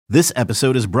This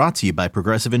episode is brought to you by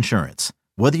Progressive Insurance.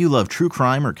 Whether you love true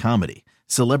crime or comedy,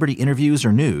 celebrity interviews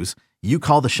or news, you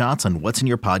call the shots on what's in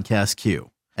your podcast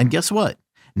queue. And guess what?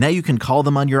 Now you can call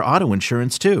them on your auto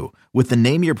insurance too with the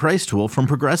Name Your Price tool from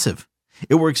Progressive.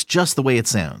 It works just the way it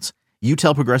sounds. You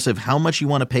tell Progressive how much you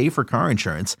want to pay for car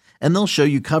insurance, and they'll show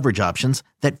you coverage options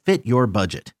that fit your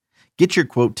budget. Get your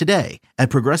quote today at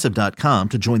Progressive.com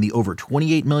to join the over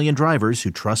 28 million drivers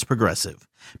who trust Progressive.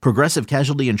 Progressive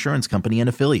Casualty Insurance Company and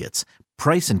Affiliates.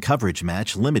 Price and coverage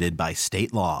match limited by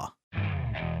state law.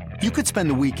 You could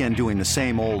spend the weekend doing the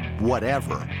same old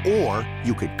whatever, or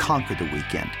you could conquer the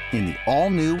weekend in the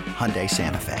all-new Hyundai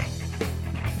Santa Fe.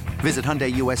 Visit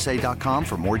HyundaiUSA.com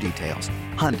for more details.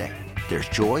 Hyundai, there's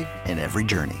joy in every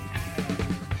journey.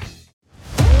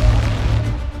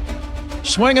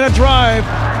 Swinging a drive,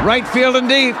 right field and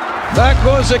deep. Back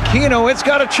goes Aquino. It's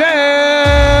got a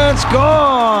chance.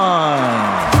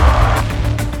 Gone.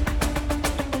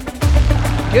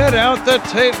 Get out the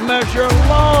tape measure.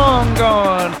 Long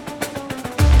gone.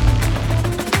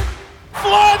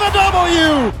 Fly the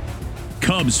W!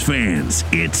 Cubs fans,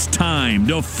 it's time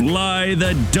to fly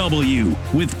the W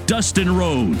with Dustin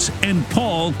Rhodes and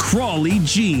Paul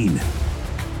Crawley-Jean.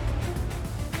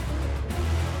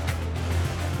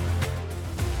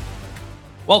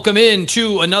 Welcome in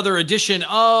to another edition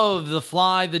of the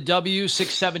Fly the W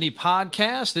 670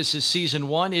 podcast. This is season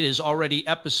 1. It is already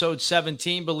episode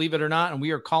 17, believe it or not, and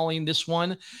we are calling this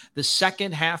one The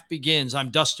Second Half Begins.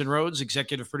 I'm Dustin Rhodes,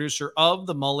 executive producer of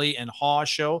the Mully and Haw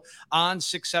Show on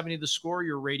 670 The Score,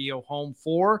 your radio home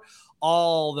for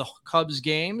all the Cubs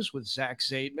games with Zach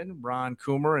Zaidman, Ron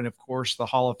Coomer, and of course the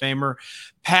Hall of Famer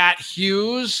Pat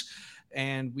Hughes.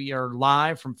 And we are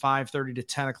live from 5:30 to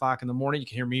 10 o'clock in the morning. You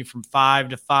can hear me from 5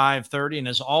 to 5:30. And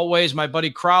as always, my buddy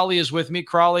Crawley is with me.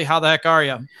 Crawley, how the heck are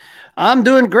you? I'm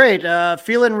doing great.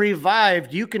 Feeling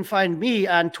revived. You can find me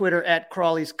on Twitter at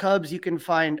Crawley's Cubs. You can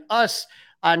find us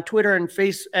on Twitter and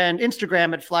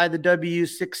Instagram at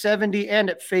FlyTheW670 and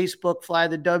at Facebook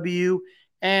FlyTheW.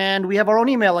 And we have our own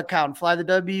email account,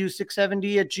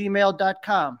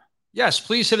 FlyTheW670@gmail.com. Yes,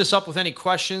 please hit us up with any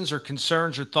questions or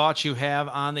concerns or thoughts you have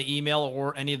on the email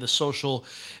or any of the social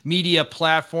media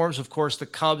platforms. Of course, the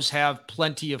Cubs have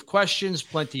plenty of questions,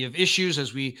 plenty of issues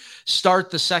as we start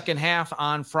the second half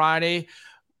on Friday.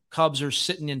 Cubs are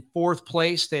sitting in 4th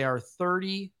place. They are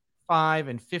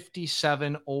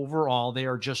 35-57 overall. They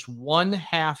are just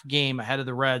 1/2 game ahead of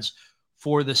the Reds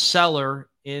for the cellar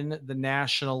in the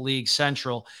National League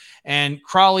Central. And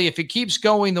Crawley, if it keeps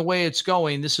going the way it's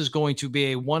going, this is going to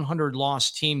be a 100-loss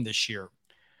team this year.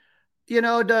 You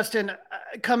know, Dustin,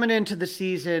 coming into the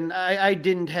season, I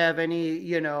didn't have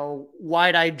any,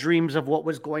 wide-eyed dreams of what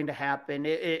was going to happen.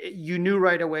 You knew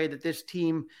right away that this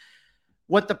team,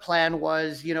 what the plan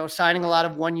was, signing a lot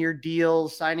of one-year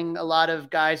deals, signing a lot of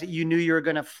guys that you knew you were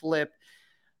going to flip.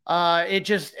 It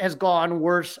just has gone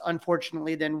worse,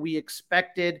 unfortunately, than we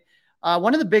expected.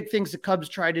 One of the big things the Cubs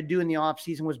tried to do in the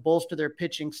offseason was bolster their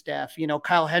pitching staff.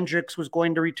 Kyle Hendricks was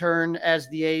going to return as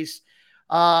the ace.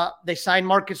 They signed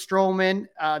Marcus Stroman.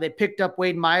 They picked up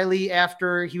Wade Miley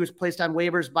after he was placed on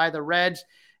waivers by the Reds,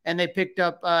 and they picked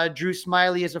up Drew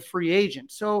Smyly as a free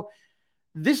agent. So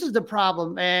this is the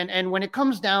problem. And when it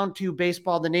comes down to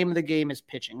baseball, the name of the game is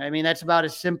pitching. I mean, that's about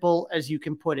as simple as you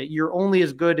can put it. You're only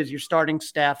as good as your starting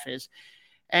staff is.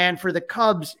 And for the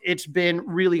Cubs, it's been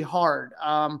really hard.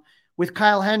 With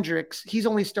Kyle Hendricks, he's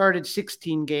only started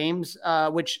 16 games,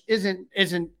 which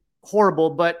isn't horrible,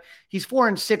 but he's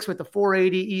 4-6 with a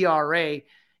 4.80 ERA.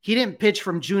 He didn't pitch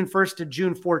from June 1st to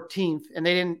June 14th, and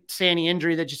they didn't say any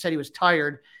injury. They just said he was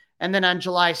tired. And then on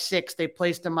July 6th, they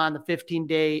placed him on the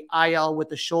 15-day IL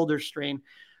with a shoulder strain.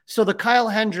 So the Kyle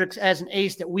Hendricks as an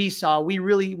ace that we saw,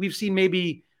 we've seen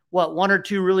maybe one or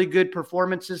two really good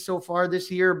performances so far this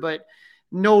year, but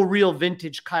no real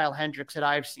vintage Kyle Hendricks that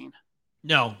I've seen.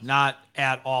 No, not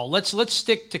at all. Let's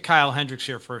stick to Kyle Hendricks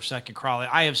here for a second, Crawley.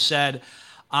 I have said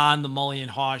on the Mully and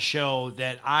Haw show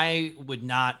that I would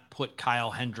not put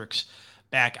Kyle Hendricks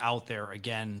back out there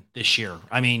again this year.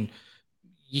 I mean,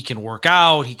 he can work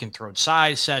out, he can throw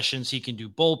side sessions, he can do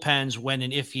bullpens when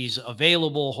and if he's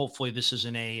available. Hopefully this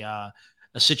isn't a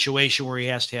situation where he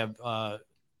has to have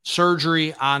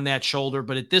surgery on that shoulder.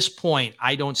 But at this point,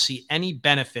 I don't see any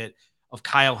benefit of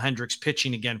Kyle Hendricks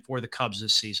pitching again for the Cubs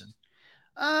this season.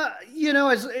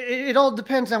 It all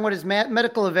depends on what his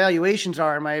medical evaluations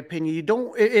are, in my opinion.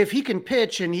 If he can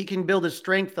pitch and he can build his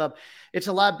strength up, it's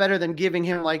a lot better than giving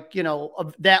him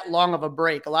that long of a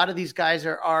break. A lot of these guys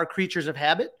are creatures of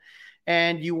habit,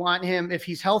 and you want him, if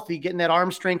he's healthy, getting that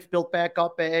arm strength built back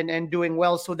up and doing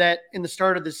well so that in the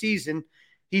start of the season,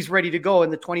 he's ready to go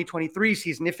in the 2023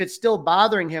 season. If it's still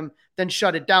bothering him, then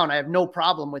shut it down. I have no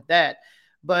problem with that.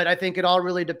 But I think it all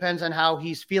really depends on how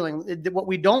he's feeling. What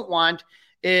we don't want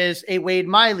is a Wade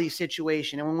Miley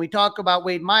situation. And when we talk about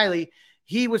Wade Miley,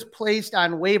 he was placed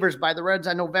on waivers by the Reds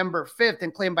on November 5th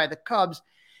and claimed by the Cubs.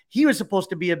 He was supposed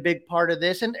to be a big part of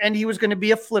this, and he was going to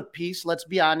be a flip piece. Let's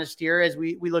be honest here as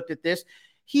we looked at this.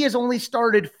 He has only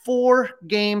started 4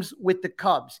 games with the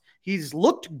Cubs. He's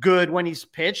looked good when he's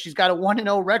pitched. He's got a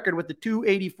 1-0 record with the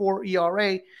 2.84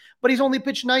 ERA, but he's only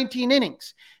pitched 19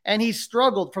 innings. And he's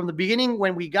struggled from the beginning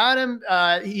when we got him.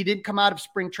 He didn't come out of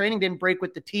spring training, didn't break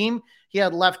with the team. He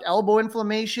had left elbow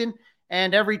inflammation.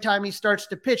 And every time he starts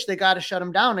to pitch, they got to shut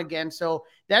him down again. So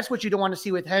that's what you don't want to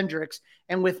see with Hendricks.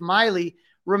 And with Miley,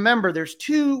 remember, there's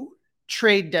 2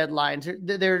 trade deadlines.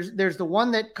 There's the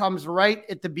one that comes right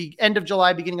at the end of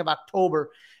July, beginning of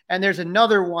October. And there's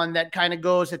another one that kind of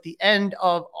goes at the end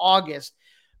of August.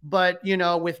 But,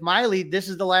 with Miley, this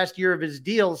is the last year of his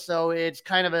deal. So it's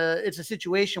it's a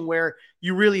situation where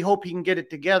you really hope he can get it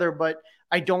together. But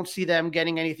I don't see them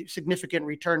getting any significant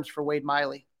returns for Wade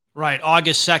Miley. Right.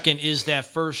 August 2nd is that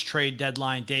first trade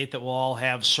deadline date that we'll all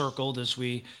have circled as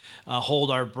we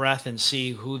hold our breath and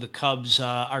see who the Cubs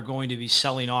are going to be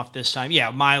selling off this time.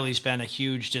 Yeah, Miley's been a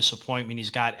huge disappointment. He's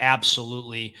got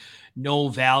absolutely no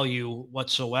value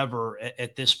whatsoever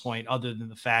at this point, other than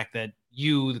the fact that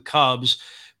the Cubs,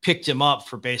 picked him up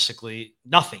for basically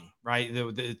nothing, right?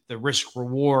 The risk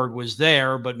reward was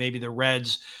there, but maybe the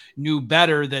Reds knew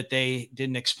better that they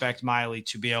didn't expect Miley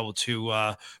to be able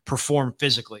to perform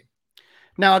physically.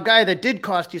 Now, a guy that did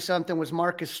cost you something was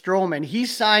Marcus Stroman. He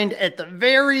signed at the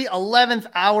very 11th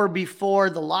hour before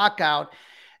the lockout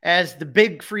as the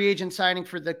big free agent signing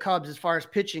for the Cubs as far as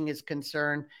pitching is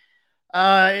concerned.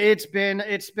 It's been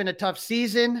a tough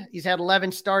season. He's had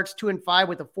 11 starts, 2-5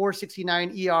 with a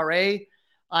 4.69 ERA.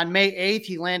 On May 8th,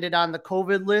 he landed on the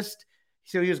COVID list,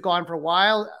 so he was gone for a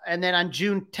while. And then on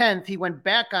June 10th, he went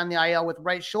back on the IL with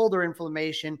right shoulder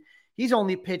inflammation. He's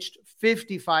only pitched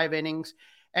 55 innings.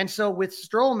 And so with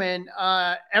Stroman,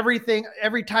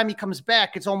 every time he comes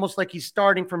back, it's almost like he's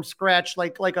starting from scratch,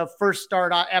 like a first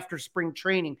start after spring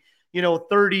training,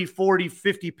 30, 40,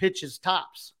 50 pitches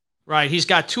tops. Right. He's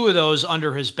got 2 of those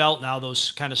under his belt now,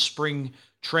 those kind of spring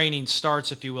training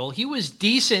starts, if you will. He was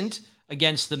decent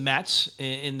against the Mets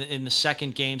in the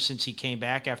second game since he came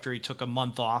back after he took a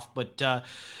month off. But,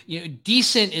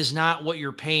 decent is not what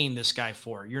you're paying this guy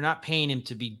for. You're not paying him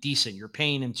to be decent. You're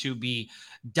paying him to be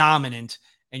dominant,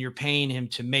 and you're paying him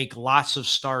to make lots of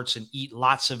starts and eat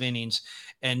lots of innings.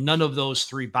 And none of those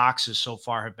 3 boxes so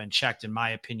far have been checked, in my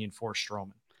opinion, for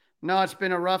Stroman. No, it's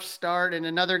been a rough start. And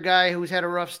another guy who's had a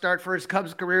rough start for his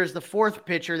Cubs career is the 4th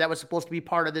pitcher that was supposed to be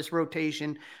part of this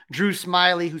rotation, Drew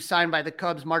Smyly, who signed by the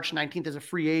Cubs March 19th as a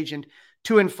free agent,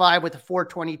 2-5 with a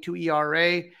 4.22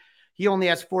 ERA. He only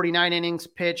has 49 innings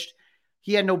pitched.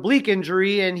 He had an oblique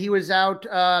injury, and he was out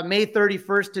May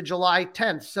 31st to July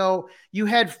 10th. So you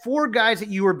had 4 guys that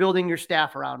you were building your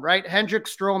staff around, right?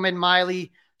 Hendricks, Stroman,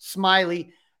 Miley,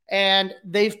 Smyly, and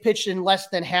they've pitched in less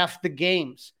than half the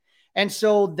games. And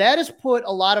so that has put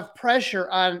a lot of pressure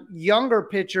on younger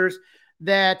pitchers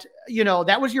that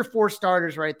was your 4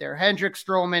 starters right there. Hendricks,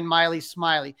 Stroman, Miley,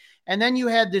 Smyly. And then you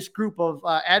had this group of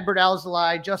Adbert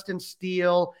Alzolay, Justin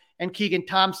Steele, and Keegan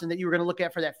Thompson that you were going to look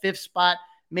at for that 5th spot,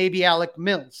 maybe Alec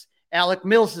Mills. Alec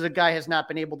Mills is a guy who has not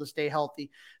been able to stay healthy.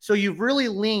 So you've really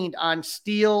leaned on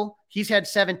Steele. He's had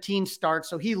 17 starts,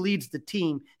 so he leads the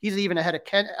team. He's even ahead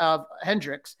of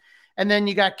Hendricks. And then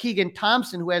you got Keegan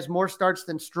Thompson, who has more starts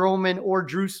than Stroman or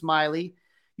Drew Smyly.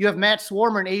 You have Matt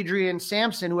Swarmer and Adrian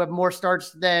Sampson, who have more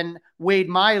starts than Wade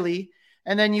Miley.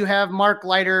 And then you have Mark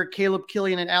Leiter, Caleb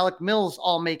Killian, and Alec Mills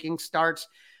all making starts.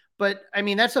 But,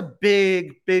 that's a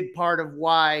big, big part of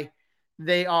why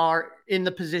they are in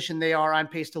the position they are, on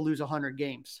pace to lose 100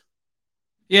 games.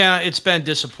 Yeah, it's been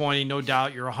disappointing, no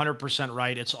doubt. You're 100%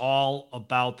 right. It's all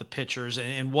about the pitchers.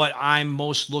 And what I'm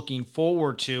most looking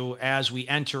forward to as we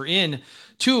enter in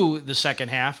to the second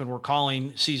half, and we're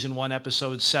calling season 1,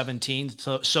 episode 17,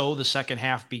 so the second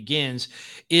half begins,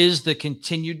 is the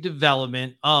continued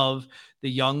development of the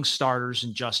young starters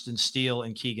in Justin Steele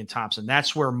and Keegan Thompson.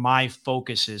 That's where my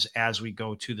focus is as we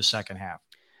go to the second half.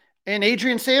 And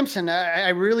Adrian Sampson, I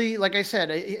really, like I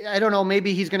said, I don't know,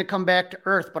 maybe he's going to come back to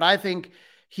earth, but I think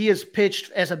he has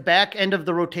pitched as a back end of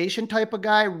the rotation type of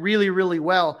guy really, really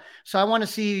well. So I want to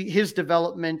see his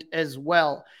development as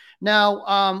well.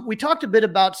 Now, we talked a bit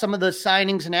about some of the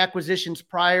signings and acquisitions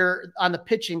prior on the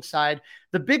pitching side.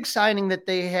 The big signing that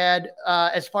they had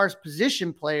as far as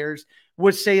position players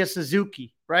was Seiya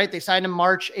Suzuki, right? They signed him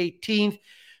March 18th.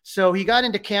 So he got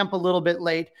into camp a little bit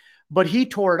late. but he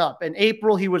tore it up. In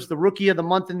April, he was the rookie of the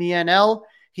month in the NL.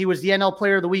 He was the NL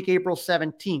player of the week, April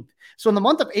 17th. So in the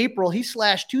month of April, he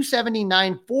slashed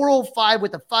 279, 405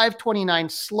 with a 529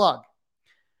 slug.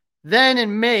 Then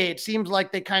in May, it seems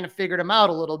like they kind of figured him out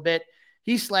a little bit.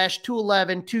 He slashed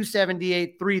 211,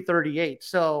 278, 338.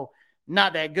 So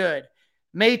not that good.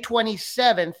 May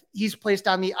 27th, he's placed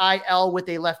on the IL with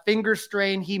a left finger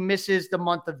strain. He misses the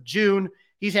month of June.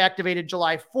 He's activated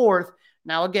July 4th.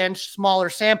 Now, again, smaller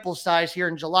sample size here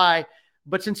in July,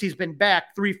 but since he's been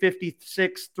back,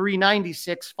 356,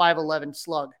 396, 511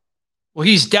 slug. Well,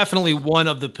 he's definitely one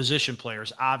of the position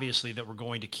players, obviously, that we're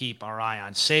going to keep our eye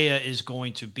on. Seiya is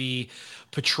going to be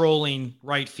patrolling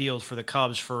right field for the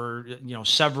Cubs for,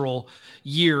 several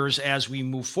years as we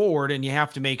move forward. And you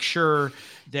have to make sure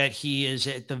that he is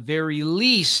at the very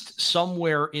least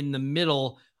somewhere in the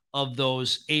middle of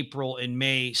those April and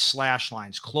May slash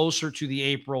lines, closer to the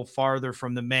April, farther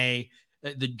from the May.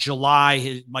 The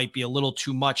July might be a little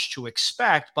too much to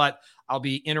expect, but I'll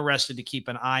be interested to keep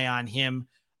an eye on him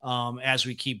as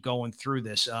we keep going through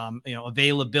this.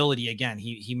 Availability, again,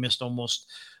 he missed almost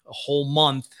a whole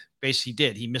month.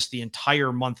 Basically he missed the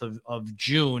entire month of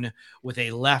June with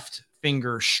a left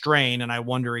finger strain. And I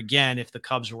wonder again, if the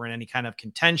Cubs were in any kind of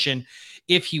contention,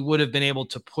 if he would have been able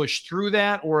to push through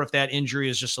that, or if that injury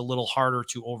is just a little harder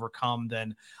to overcome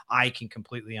than I can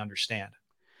completely understand.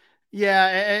 Yeah,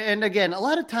 and again, a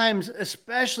lot of times,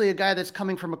 especially a guy that's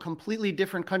coming from a completely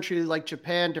different country like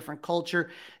Japan, different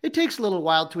culture, it takes a little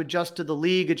while to adjust to the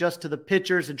league, adjust to the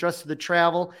pitchers, adjust to the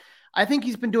travel. I think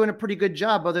he's been doing a pretty good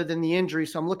job other than the injury,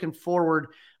 so I'm looking forward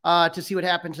to see what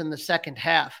happens in the second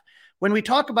half. When we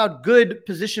talk about good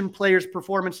position players'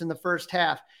 performance in the first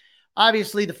half,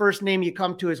 obviously the first name you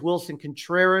come to is Wilson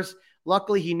Contreras.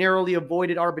 Luckily, he narrowly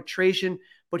avoided arbitration,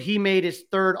 but he made his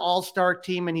third All-Star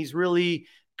team, and he's really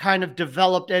kind of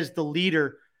developed as the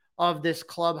leader of this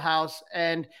clubhouse.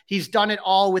 And he's done it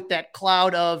all with that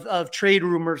cloud of trade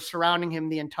rumors surrounding him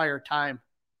the entire time.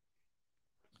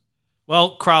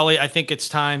 Well, Crowley, I think it's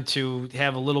time to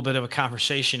have a little bit of a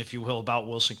conversation, if you will, about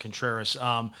Wilson Contreras.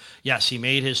 Yes, he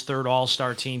made his third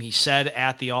All-Star team. He said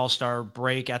at the All-Star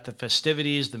break, at the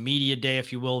festivities, the media day,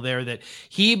 if you will, there, that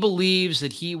he believes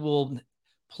that he will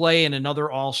play in another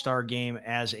All-Star game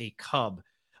as a Cub.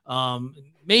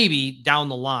 Maybe down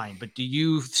the line, but do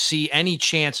you see any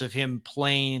chance of him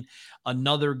playing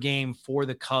another game for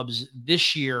the Cubs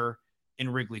this year in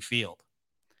Wrigley Field?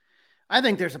 I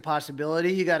think there's a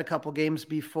possibility. You got a couple games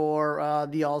before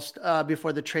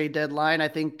before the trade deadline. I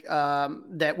think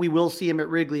that we will see him at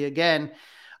Wrigley again.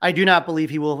 I do not believe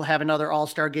he will have another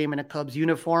All-Star game in a Cubs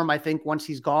uniform. I think once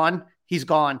he's gone, he's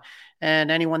gone.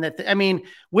 And anyone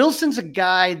Wilson's a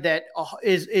guy that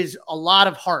is a lot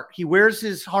of heart. He wears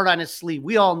his heart on his sleeve.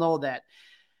 We all know that.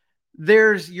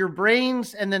 There's your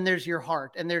brains and then there's your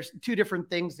heart. And there's two different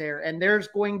things there. And there's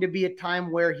going to be a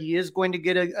time where he is going to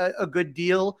get a good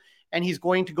deal and he's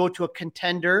going to go to a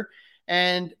contender.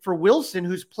 And for Wilson,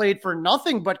 who's played for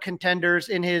nothing but contenders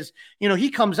in his,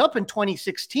 he comes up in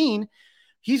 2016.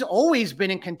 He's always been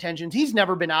in contention. He's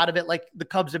never been out of it like the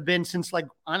Cubs have been since,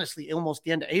 honestly, almost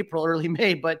the end of April, early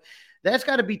May. But that's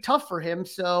got to be tough for him.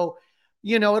 So,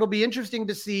 it'll be interesting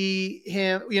to see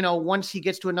him, once he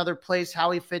gets to another place, how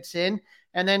he fits in,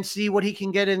 and then see what he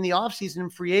can get in the offseason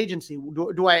and free agency.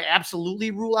 Do I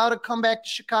absolutely rule out a comeback to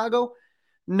Chicago?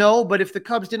 No, but if the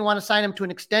Cubs didn't want to sign him to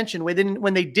an extension,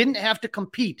 when they didn't have to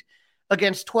compete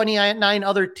against 29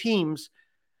 other teams,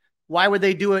 why would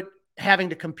they do it having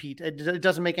to compete? It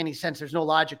doesn't make any sense. There's no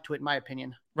logic to it, in my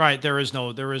opinion. Right. There is no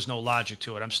logic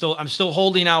to it. I'm still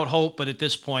holding out hope, but at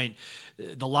this point,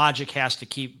 the logic has to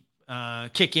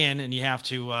kick in, and you have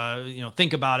to,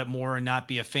 think about it more and not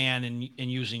be a fan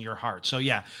and using your heart. So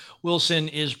yeah, Wilson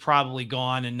is probably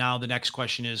gone. And now the next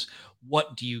question is,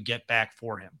 what do you get back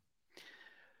for him?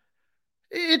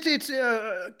 It's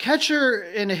a catcher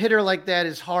and a hitter like that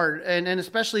is hard. And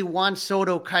especially Juan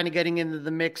Soto kind of getting into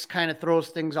the mix kind of throws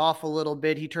things off a little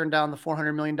bit. He turned down the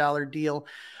 $400 million deal.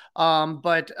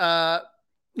 But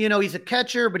he's a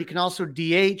catcher, but he can also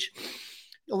DH.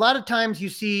 A lot of times you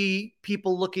see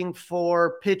people looking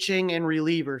for pitching and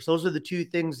relievers. Those are the two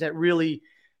things that really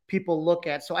people look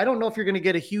at. So I don't know if you're going to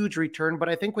get a huge return, but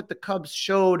I think what the Cubs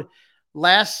showed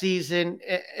last season,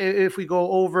 if we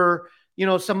go over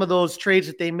some of those trades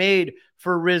that they made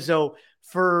for Rizzo,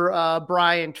 for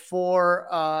Bryant, for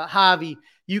Javi,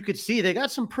 you could see they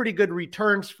got some pretty good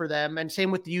returns for them. And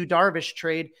same with the Yu Darvish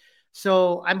trade.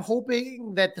 So I'm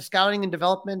hoping that the scouting and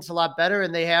development's a lot better.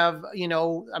 And they have,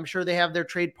 I'm sure they have their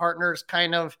trade partners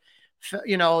kind of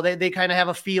they kind of have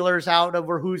a feelers out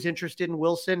over who's interested in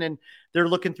Wilson, and they're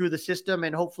looking through the system,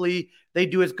 and hopefully they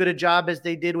do as good a job as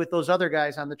they did with those other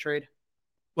guys on the trade.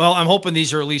 Well, I'm hoping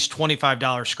these are at least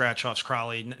 $25 scratch offs,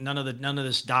 Crawley. None of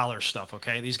this dollar stuff.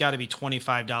 Okay. These got to be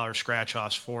 $25 scratch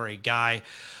offs for a guy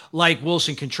like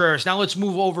Wilson Contreras. Now let's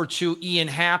move over to Ian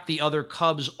Happ, the other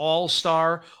Cubs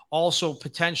all-star, also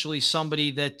potentially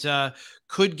somebody that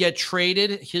could get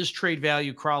traded. His trade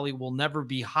value, Crawley, will never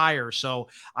be higher. So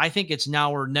I think it's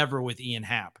now or never with Ian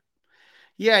Happ.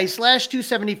 Yeah, he slashed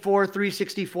 274,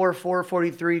 364,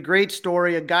 443. Great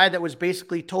story. A guy that was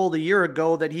basically told a year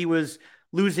ago that he was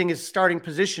losing his starting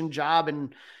position job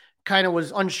and kind of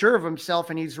was unsure of himself,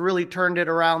 and he's really turned it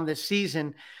around this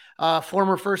season.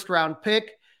 Former first-round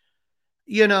pick.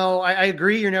 I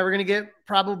agree. You're never going to get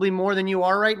probably more than you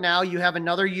are right now. You have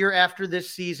another year after this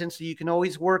season, so you can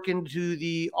always work into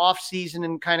the off season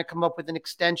and kind of come up with an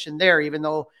extension there, even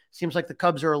though it seems like the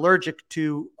Cubs are allergic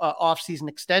to off season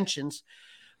extensions.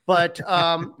 But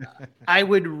I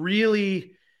would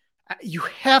really, you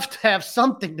have to have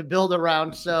something to build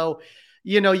around. So,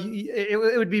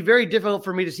 it would be very difficult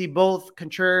for me to see both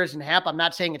Contreras and Happ. I'm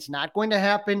not saying it's not going to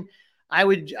happen.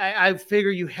 I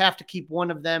figure you have to keep one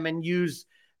of them and use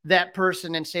that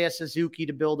person and say a Suzuki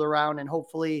to build around. And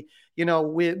hopefully,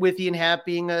 with Ian Happ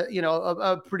being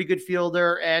a pretty good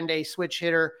fielder and a switch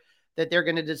hitter, that they're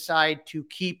going to decide to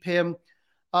keep him.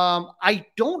 I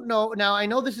don't know. Now, I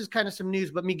know this is kind of some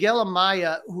news, but Miguel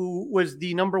Amaya, who was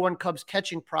the number one Cubs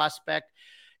catching prospect,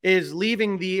 is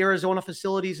leaving the Arizona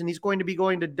facilities, and he's going to be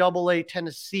going to Double-A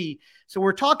Tennessee. So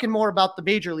we're talking more about the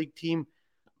major league team,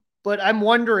 but I'm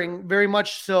wondering very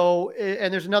much so,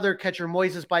 and there's another catcher,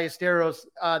 Moises Ballesteros,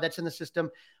 that's in the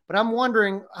system, but I'm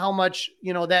wondering how much,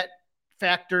 that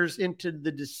factors into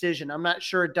the decision. I'm not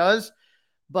sure it does,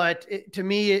 but to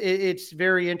me, it's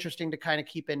very interesting to kind of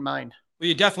keep in mind. Well,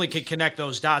 you definitely can connect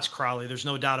those dots, Crawley. There's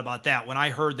no doubt about that. When I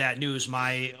heard that news,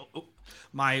 my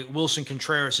Wilson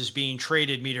Contreras is being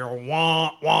traded meter,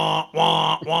 wah, wah,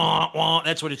 wah, wah, wah.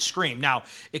 That's what it screamed. Now,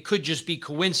 it could just be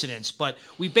coincidence, but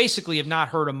we basically have not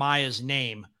heard Amaya's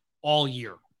name all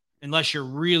year. Unless you're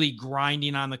really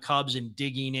grinding on the Cubs and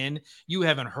digging in, you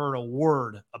haven't heard a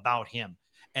word about him.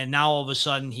 And now all of a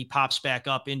sudden he pops back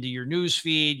up into your news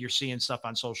feed. You're seeing stuff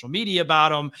on social media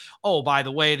about him. Oh, by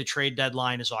the way, the trade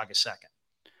deadline is August 2nd.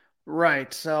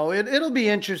 Right. So it'll be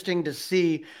interesting to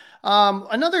see.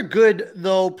 Another good,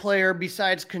 though, player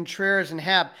besides Contreras and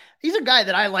Happ, he's a guy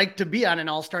that I like to be on an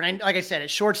all-star. And like I said, at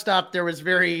shortstop, there was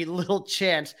very little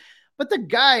chance. But the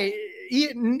guy,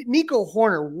 Nico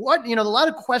Hoerner, a lot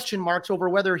of question marks over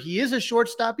whether he is a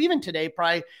shortstop. Even today,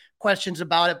 probably questions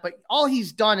about it. But all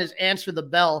he's done is answer the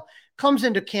bell, comes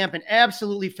into camp in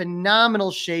absolutely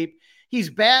phenomenal shape. He's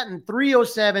batting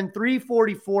 .307,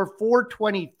 .344,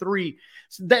 .423.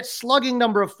 So that slugging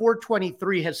number of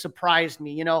 .423 has surprised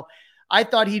me. I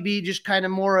thought he'd be just kind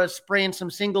of more spraying some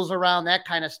singles around, that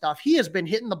kind of stuff. He has been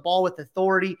hitting the ball with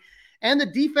authority, and the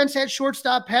defense at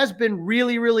shortstop has been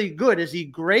really, really good. Is he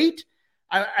great?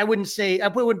 I wouldn't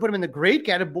put him in the great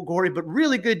category, but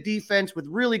really good defense with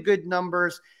really good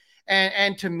numbers.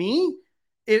 And to me,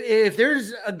 if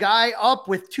there's a guy up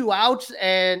with 2 outs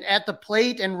and at the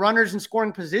plate and runners in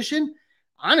scoring position,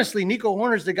 honestly, Nico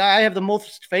Hoerner's the guy I have the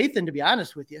most faith in, to be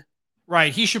honest with you.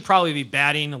 Right. He should probably be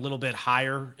batting a little bit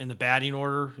higher in the batting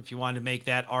order if you wanted to make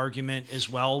that argument as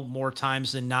well, more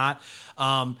times than not.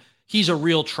 He's a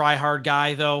real try-hard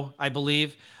guy, though, I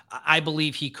believe. I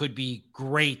believe he could be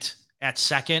great at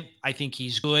second. I think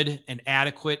he's good and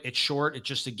adequate at short. It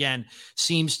just, again,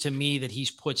 seems to me that he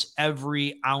puts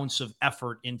every ounce of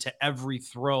effort into every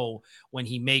throw when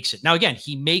he makes it. Now, again,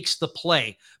 he makes the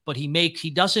play, but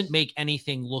he doesn't make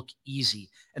anything look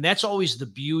easy. And that's always the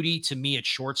beauty to me at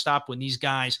shortstop, when these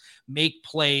guys make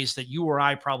plays that you or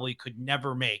I probably could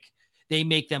never make. They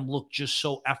make them look just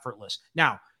so effortless.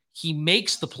 Now, he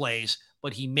makes the plays,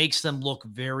 but he makes them look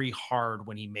very hard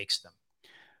when he makes them.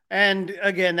 And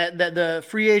again, that the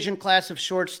free agent class of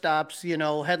shortstops,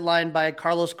 headlined by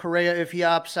Carlos Correa if he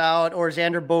opts out, or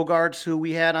Xander Bogaerts, who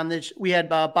we had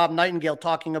Bob Nightingale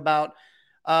talking about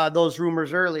those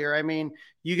rumors earlier. I mean,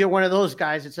 you get one of those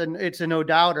guys, it's a no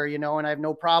doubter, and I have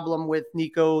no problem with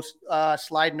Nico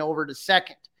sliding over to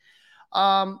second.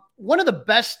 One of the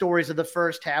best stories of the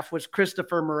first half was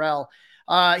Christopher Morel.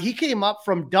 He came up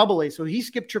from Double-A, so he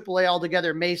skipped Triple-A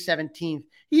altogether May 17th.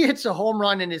 He hits a home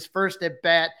run in his first at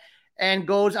bat and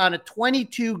goes on a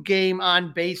 22-game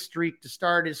on-base streak to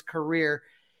start his career.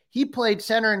 He played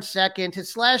center and second. His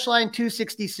slash line,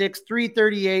 266,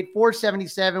 338,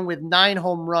 477 with 9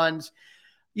 home runs.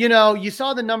 You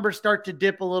saw the numbers start to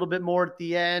dip a little bit more at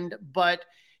the end, but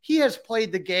he has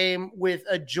played the game with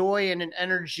a joy and an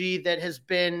energy that has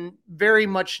been very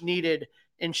much needed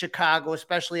in Chicago,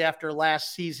 especially after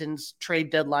last season's trade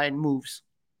deadline moves.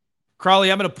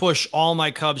 Crowley, I'm going to push all my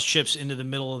Cubs chips into the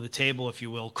middle of the table, if you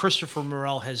will. Christopher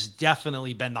Morel has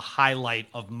definitely been the highlight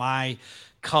of my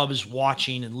Cubs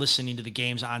watching and listening to the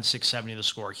games on 670 The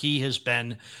Score. He has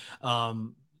been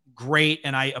great,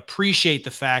 and I appreciate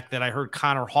the fact that I heard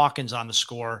Connor Hawkins on The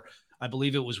Score. I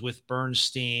believe it was with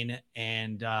Bernstein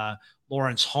and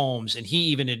Lawrence Holmes, and he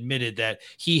even admitted that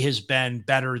he has been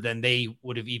better than they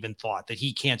would have even thought, that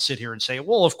he can't sit here and say,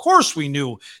 well, of course we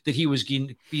knew that he was going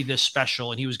to be this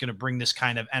special and he was going to bring this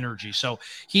kind of energy. So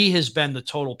he has been the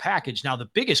total package. Now, the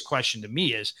biggest question to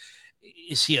me is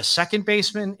he a second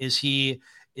baseman? Is he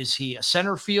a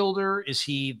center fielder? Is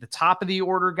he the top of the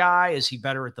order guy? Is he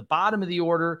better at the bottom of the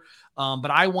order?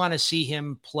 But I want to see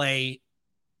him play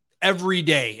every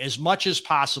day as much as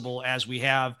possible as we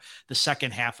have the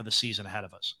second half of the season ahead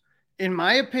of us. In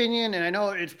my opinion, and I know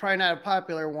it's probably not a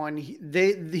popular one,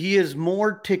 he is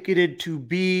more ticketed to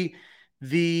be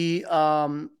be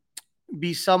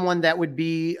someone that would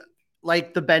be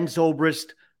like the Ben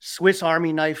Zobrist Swiss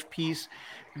Army knife piece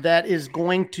that is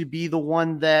going to be the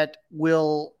one that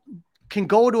can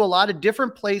go to a lot of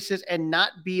different places and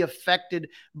not be affected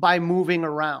by moving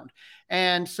around.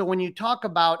 And so when you talk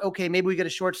about, okay, maybe we get a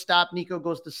shortstop, Nico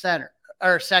goes to center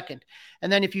or second.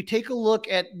 And then if you take a look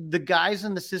at the guys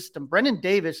in the system, Brendan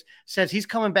Davis says he's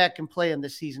coming back and playing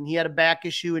this season. He had a back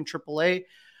issue in AAA.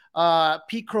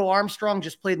 Pete Crow Armstrong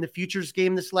just played in the Futures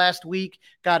game this last week,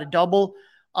 got a double.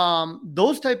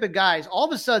 Those type of guys, all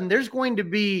of a sudden there's going to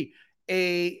be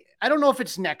I don't know if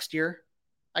it's next year,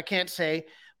 I can't say,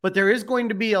 but there is going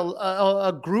to be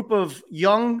a group of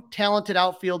young, talented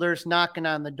outfielders knocking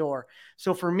on the door.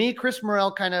 So for me, Chris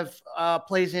Morel kind of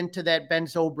plays into that Ben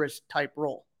Zobrist type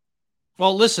role.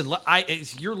 Well, listen,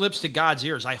 it's your lips to God's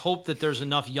ears. I hope that there's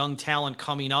enough young talent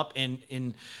coming up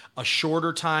in a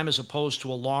shorter time as opposed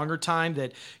to a longer time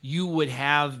that you would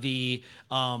have the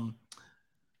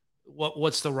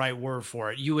what's the right word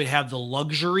for it? You would have the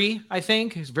luxury, I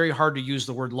think. It's very hard to use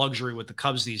the word luxury with the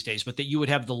Cubs these days, but that you would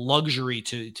have the luxury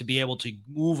to be able to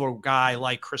move a guy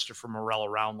like Christopher Morel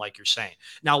around, like you're saying.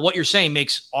 Now, what you're saying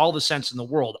makes all the sense in the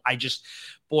world. I just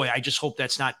hope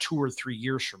that's not 2 or 3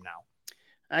 years from now.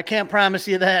 I can't promise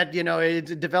you that.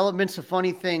 Development's a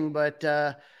funny thing, but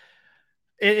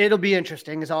it'll be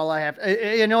interesting is all I have.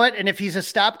 You know what? And if he's a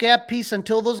stopgap piece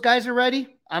until those guys are ready,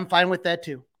 I'm fine with that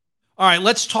too. All right,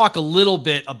 let's talk a little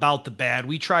bit about the bad.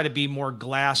 We try to be more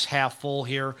glass half full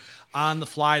here on the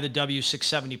Fly the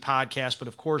W670 podcast, but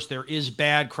of course there is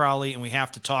bad, Crowley, and we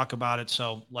have to talk about it,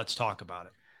 so let's talk about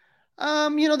it.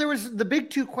 There was the big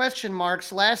 2 question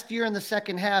marks last year in the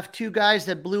second half. 2 guys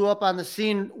that blew up on the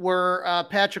scene were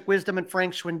Patrick Wisdom and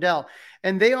Frank Schwindel.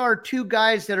 And they are 2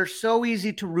 guys that are so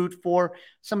easy to root for,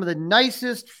 some of the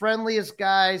nicest, friendliest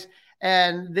guys.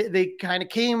 And they kind of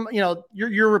came,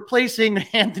 you're replacing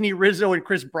Anthony Rizzo and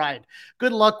Chris Bryant.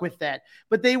 Good luck with that.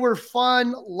 But they were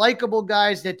fun, likable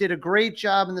guys that did a great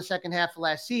job in the second half of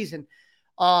last season.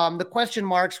 The question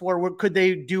marks were could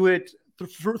they do it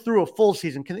through a full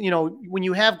season? When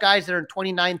you have guys that are in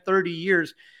 29, 30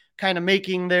 years kind of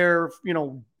making their,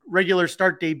 regular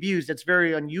start debuts, that's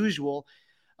very unusual.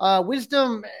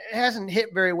 Wisdom hasn't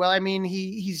hit very well. I mean,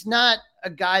 he's not a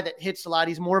guy that hits a lot.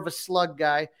 He's more of a slug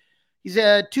guy. He's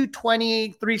a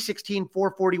 220, 316,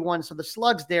 441. So the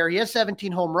slug's there. He has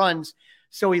 17 home runs,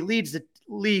 so he leads the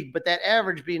league, but that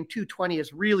average being 220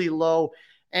 is really low.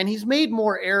 And he's made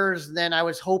more errors than I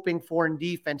was hoping for in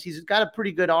defense. He's got a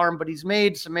pretty good arm, but he's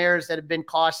made some errors that have been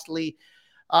costly.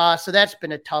 So that's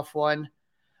been a tough one.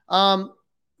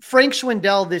 Frank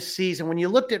Schwindel this season, when you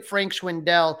looked at Frank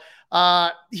Schwindel,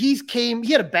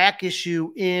 he had a back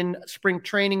issue in spring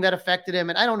training that affected him.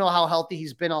 And I don't know how healthy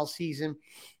he's been all season.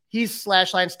 He's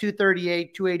slash lines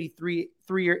 238, 283,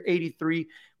 383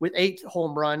 with 8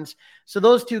 home runs. So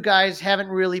those 2 guys haven't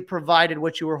really provided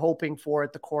what you were hoping for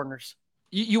at the corners.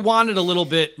 You wanted a little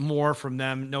bit more from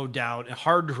them, no doubt.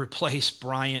 Hard to replace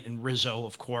Bryant and Rizzo,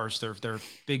 of course. They're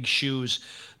big shoes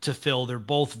to fill. They're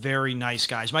both very nice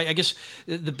guys. I guess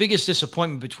the biggest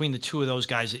disappointment between the 2 of those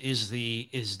guys is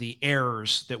the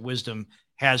errors that Wisdom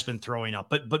has been throwing up.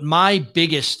 But my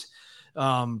biggest,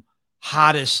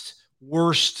 hottest,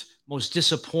 worst, most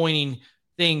disappointing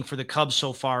thing for the Cubs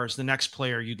so far is the next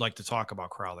player you'd like to talk about,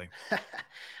 Crowley.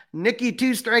 Nicky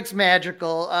 2 Strikes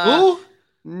Magical. Who?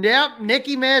 Yep,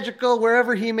 Nicky Magical,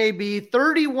 wherever he may be.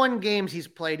 31 games he's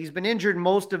played. He's been injured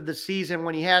most of the season.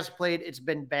 When he has played, it's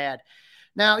been bad.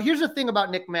 Now, here's the thing about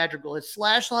Nick Madrigal. His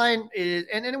slash line is,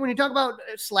 and when you talk about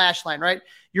slash line, right,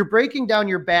 you're breaking down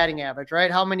your batting average, right?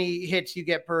 How many hits you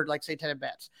get per, like, say, 10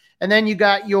 at-bats. And then you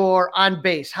got your on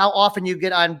base, how often you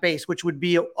get on base, which would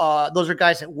be, those are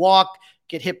guys that walk,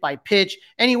 get hit by pitch,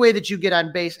 any way that you get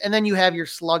on base. And then you have your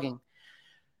slugging.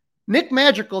 Nick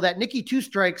Madrigal, that Nicky Two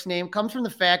Strikes name, comes from the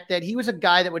fact that he was a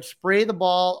guy that would spray the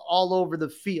ball all over the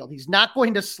field. He's not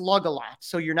going to slug a lot.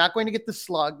 So you're not going to get the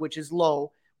slug, which is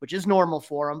low, which is normal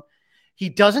for him. He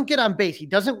doesn't get on base. He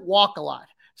doesn't walk a lot.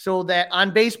 So that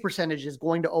on base percentage is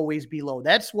going to always be low.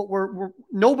 That's what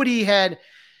nobody had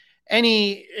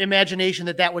any imagination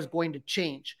that was going to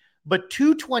change. But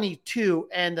 222,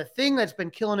 and the thing that's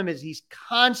been killing him is he's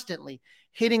constantly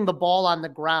hitting the ball on the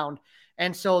ground.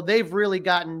 And so they've really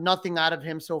gotten nothing out of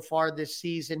him so far this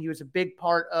season. He was a big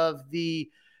part of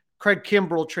the Craig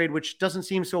Kimbrell trade, which doesn't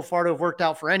seem so far to have worked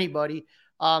out for anybody.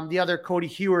 The other Cody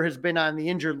Hewer has been on the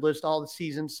injured list all the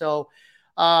season. So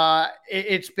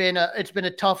it's been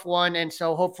a tough one. And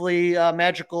so hopefully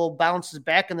Madrigal bounces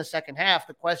back in the second half.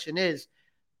 The question is,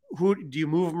 who do you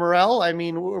move Morel? I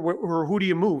mean, or who do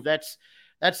you move? That's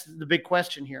the big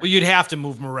question here. Well, you'd have to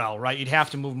move Morel, right? You'd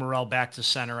have to move Morel back to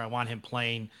center. I want him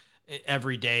playing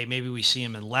every day. Maybe we see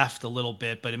him in left a little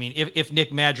bit, but I mean, if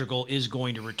Nick Madrigal is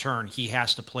going to return, he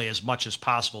has to play as much as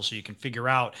possible so you can figure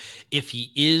out if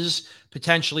he is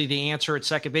potentially the answer at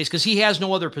second base, because he has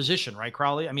no other position, right,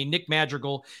 Crowley? I mean, Nick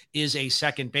Madrigal is a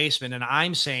second baseman, and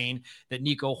I'm saying that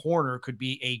Nico Hoerner could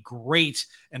be a great,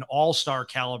 an all-star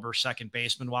caliber second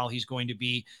baseman while he's going to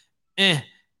be at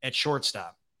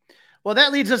shortstop. Well,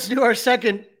 that leads us to our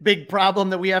second big problem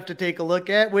that we have to take a look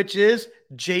at, which is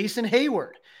Jason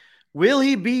Heyward. Will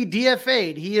he be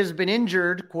DFA'd? He has been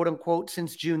injured, quote unquote,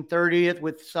 since June 30th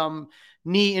with some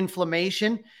knee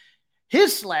inflammation.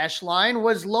 His slash line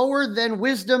was lower than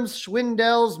Wisdom's,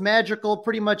 Schwindel's, Madrigal,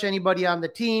 pretty much anybody on the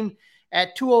team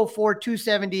at 204,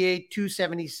 278,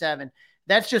 277.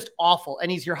 That's just awful. And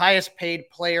he's your highest paid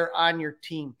player on your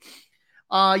team.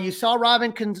 You saw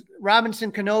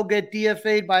Robinson Cano get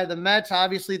DFA'd by the Mets.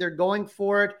 Obviously, they're going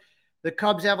for it. The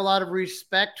Cubs have a lot of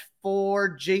respect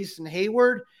for Jason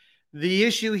Heyward. The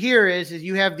issue here is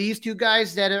you have these two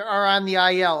guys that are on the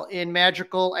IL in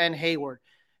Madrigal and Heyward.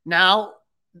 Now,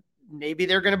 maybe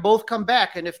they're going to both come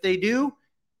back. And if they do,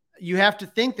 you have to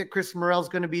think that Chris Morel is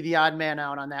going to be the odd man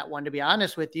out on that one, to be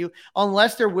honest with you,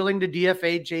 unless they're willing to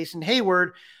DFA Jason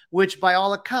Heyward, which by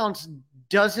all accounts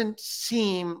doesn't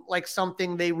seem like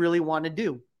something they really want to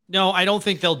do. No, I don't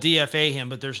think they'll DFA him,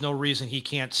 but there's no reason he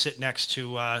can't sit next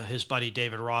to his buddy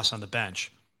David Ross on the bench.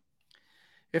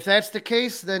 If that's the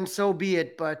case, then so be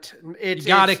it. But you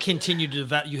got to continue to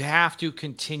develop. You have to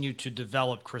continue to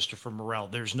develop Christopher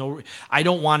Morel. I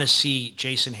don't want to see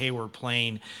Jason Heyward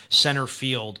playing center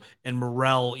field and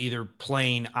Morel either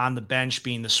playing on the bench,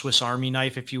 being the Swiss Army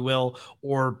knife, if you will,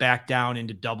 or back down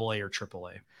into AA or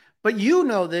AAA. But you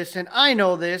know this, and I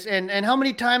know this, and how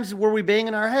many times were we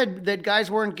banging our head that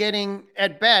guys weren't getting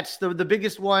at bats? The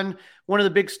biggest one of the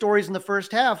big stories in the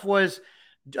first half was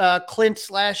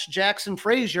Clint/Jackson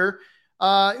Frazier,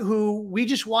 who we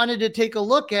just wanted to take a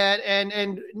look at,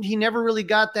 and he never really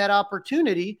got that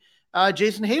opportunity.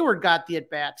 Jason Heyward got the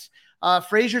at-bats.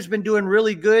 Frazier's been doing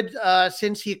really good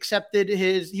since he accepted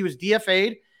he was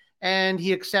DFA'd, and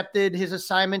he accepted his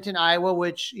assignment in Iowa,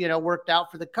 which, worked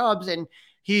out for the Cubs, and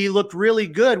he looked really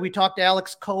good. We talked to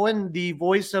Alex Cohen, the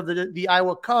voice of the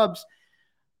Iowa Cubs.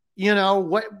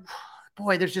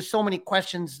 There's just so many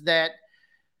questions that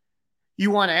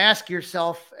you want to ask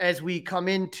yourself as we come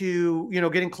into,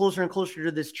 getting closer and closer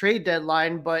to this trade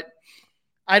deadline. But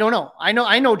I don't know. I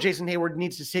know Jason Heyward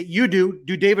needs to sit. You do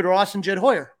David Ross and Jed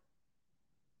Hoyer?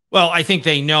 Well, I think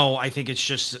they know. I think it's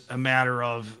just a matter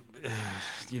of,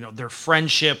 their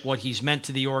friendship, what he's meant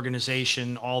to the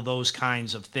organization, all those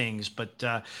kinds of things. But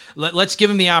let's give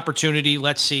him the opportunity.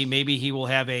 Let's see. Maybe he will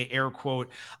have a air quote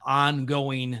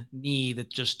ongoing knee that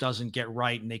just doesn't get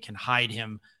right, and they can hide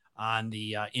him on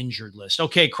the injured list.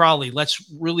 Okay, Crowley, let's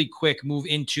really quick move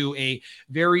into a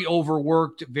very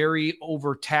overworked, very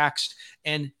overtaxed,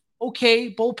 and okay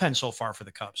bullpen so far for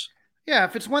the Cubs. Yeah,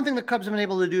 if it's one thing the Cubs have been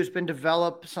able to do, it's been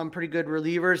develop some pretty good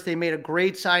relievers. They made a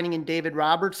great signing in David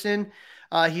Robertson.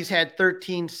 He's had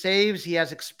 13 saves. He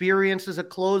has experience as a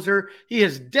closer. He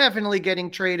is definitely getting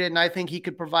traded, and I think he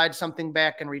could provide something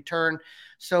back in return.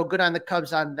 So good on the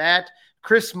Cubs on that.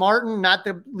 Chris Martin, not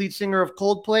the lead singer of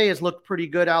Coldplay, has looked pretty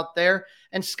good out there.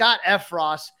 And Scott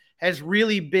Effross has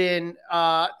really been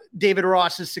David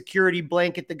Ross's security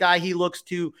blanket, the guy he looks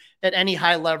to at any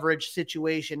high leverage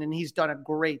situation, and he's done a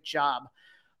great job.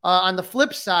 On the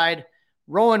flip side,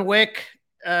 Rowan Wick,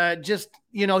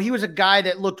 he was a guy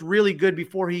that looked really good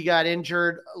before he got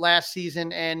injured last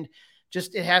season, and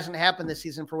just it hasn't happened this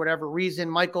season for whatever reason.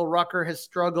 Michael Rucker has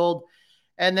struggled.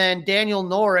 And then Daniel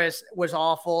Norris was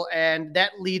awful, and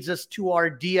that leads us to our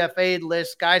DFA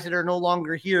list, guys that are no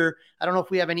longer here. I don't know if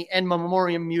we have any in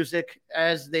memoriam music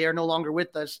as they are no longer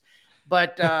with us,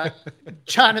 but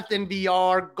Jonathan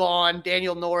VR gone,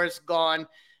 Daniel Norris gone,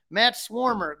 Matt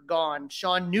Swarmer gone,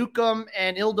 Sean Newcomb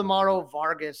and Ildemaro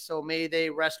Vargas. So may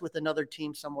they rest with another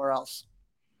team somewhere else.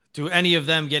 Do any of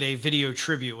them get a video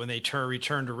tribute when they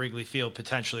return to Wrigley Field,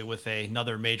 potentially with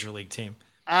another major league team?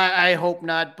 I hope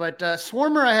not, but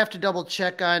Swarmer, I have to double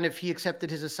check on if he accepted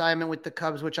his assignment with the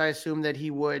Cubs, which I assume that he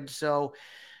would. So,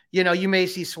 you may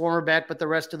see Swarmer back, but the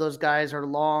rest of those guys are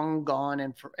long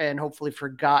gone and hopefully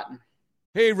forgotten.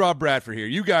 Hey, Rob Bradford here.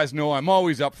 You guys know I'm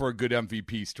always up for a good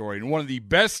MVP story, and one of the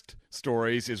best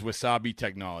stories is Wasabi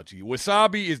Technology.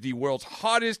 Wasabi is the world's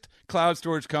hottest cloud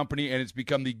storage company, and it's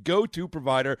become the go-to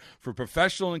provider for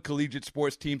professional and collegiate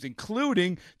sports teams,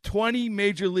 including 20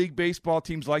 Major League Baseball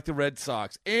teams like the Red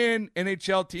Sox and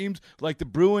NHL teams like the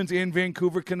Bruins and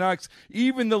Vancouver Canucks.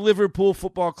 Even the Liverpool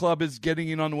Football Club is getting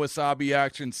in on the Wasabi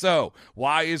action. So,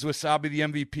 why is Wasabi the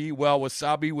MVP? Well,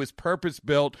 Wasabi was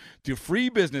purpose-built to free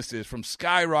businesses from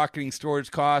skyrocketing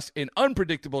storage costs and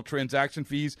unpredictable transaction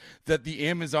fees that the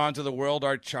Amazons of the world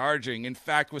are charging. In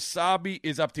fact, Wasabi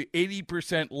is up to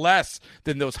 80% less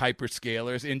than those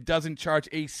hyperscalers and doesn't charge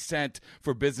a cent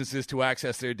for businesses to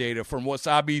access their data. From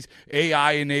Wasabi's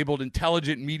AI-enabled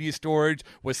intelligent media storage,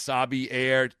 Wasabi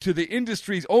Air, to the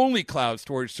industry's only cloud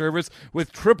storage service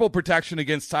with triple protection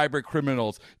against cyber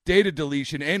criminals, data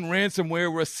deletion, and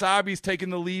ransomware, Wasabi's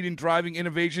taken the lead in driving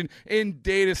innovation in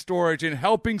data storage and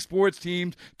helping sports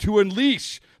teams to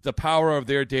unleash the power of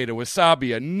their data.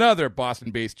 Wasabi, another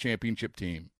Boston-based championship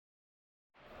team.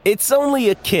 It's only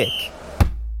a kick,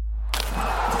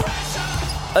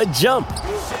 a jump,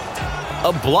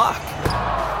 a block.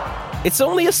 It's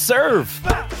only a serve.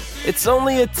 It's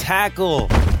only a tackle,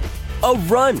 a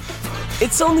run.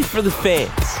 It's only for the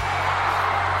fans.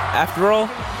 After all,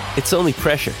 it's only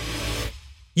pressure.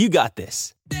 You got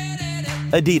this.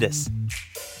 Adidas.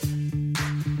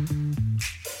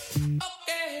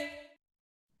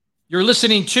 You're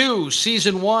listening to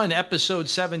Season 1, Episode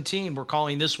 17. We're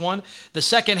calling this one. The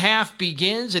second half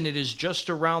begins, and it is just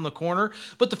around the corner.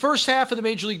 But the first half of the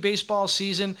Major League Baseball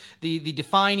season, the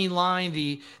defining line,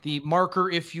 the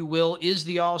marker, if you will, is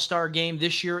the All-Star Game.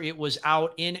 This year, it was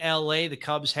out in L.A. The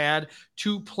Cubs had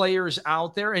 2 players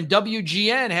out there, and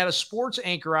WGN had a sports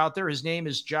anchor out there. His name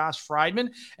is Josh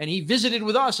Friedman, and he visited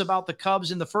with us about the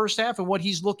Cubs in the first half and what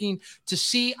he's looking to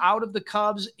see out of the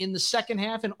Cubs in the second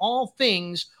half and all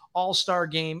things All-Star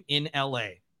Game in LA.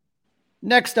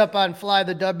 Next up on Fly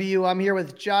the W, I'm here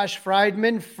with Josh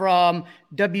Friedman from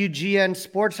WGN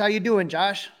Sports. How you doing,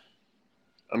 Josh?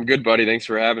 I'm good, buddy. Thanks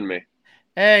for having me.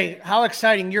 Hey, how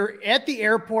exciting. You're at the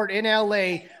airport in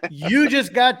LA. You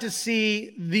just got to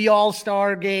see the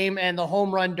All-Star Game and the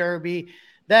Home Run Derby.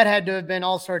 That had to have been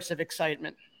all sorts of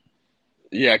excitement.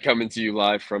 Yeah, coming to you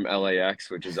live from LAX,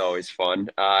 which is always fun.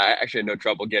 I actually had no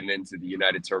trouble getting into the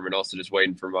United Terminal, so just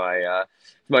waiting for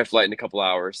my flight in a couple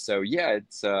hours. So yeah,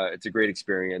 it's a great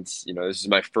experience. This is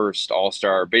my first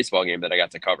All-Star baseball game that I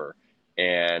got to cover,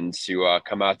 and to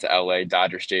come out to LA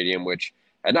Dodger Stadium, which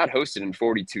I had not hosted in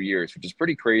 42 years, which is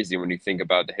pretty crazy when you think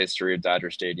about the history of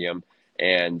Dodger Stadium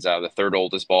and the third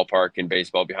oldest ballpark in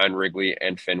baseball behind Wrigley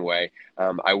and Fenway.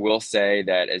 I will say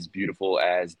that as beautiful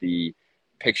as the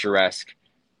picturesque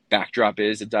backdrop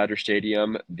is at Dodger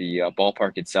Stadium, the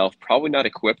ballpark itself probably not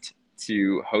equipped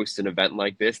to host an event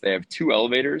like this. They have 2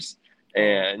 elevators,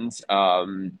 and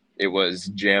it was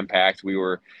jam-packed. We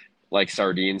were like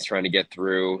sardines trying to get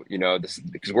through, this,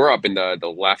 because we're up in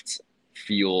the left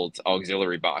field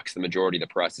auxiliary box. The majority of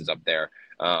the press is up there.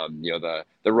 The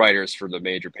writers for the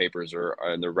major papers are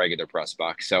in the regular press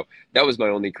box. So that was my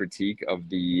only critique of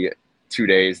the 2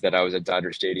 days that I was at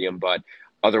Dodger Stadium, but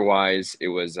otherwise, it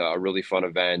was a really fun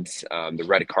event. The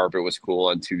red carpet was cool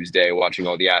on Tuesday, watching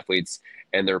all the athletes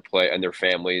and their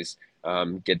families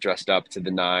get dressed up to the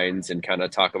nines and kind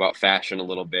of talk about fashion a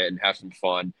little bit and have some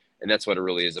fun. And that's what it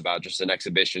really is about, just an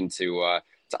exhibition to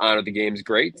honor the game's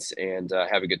greats and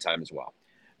have a good time as well.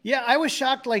 Yeah, I was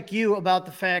shocked like you about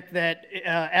the fact that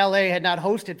LA had not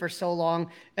hosted for so long.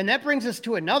 And that brings us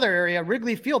to another area.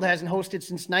 Wrigley Field hasn't hosted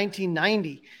since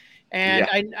 1990. And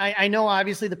yeah. I know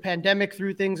obviously the pandemic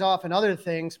threw things off and other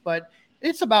things, but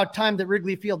it's about time that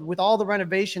Wrigley Field, with all the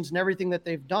renovations and everything that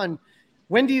they've done,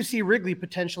 when do you see Wrigley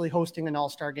potentially hosting an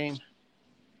All-Star Game?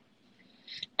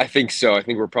 I think so. I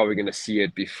think we're probably going to see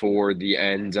it before the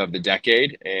end of the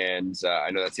decade. And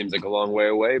I know that seems like a long way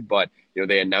away, but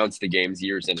they announced the games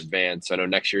years in advance. So I know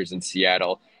next year's in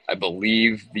Seattle. I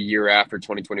believe the year after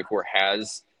 2024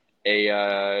 has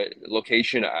a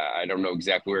location. I don't know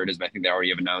exactly where it is, but I think they already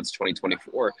have announced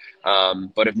 2024.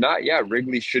 But if not, yeah,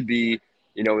 Wrigley should be,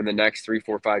 in the next 3,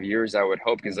 4, 5 years, I would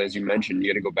hope, because as you mentioned,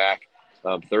 you got to go back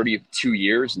 32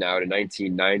 years now to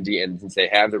 1990. And since they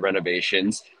have the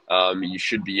renovations, you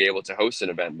should be able to host an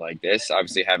event like this.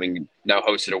 Obviously, having now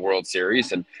hosted a World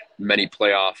Series and many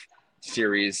playoff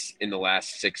series in the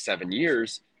last 6, 7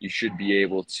 years, you should be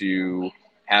able to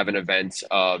have an event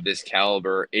of this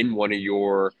caliber in one of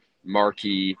your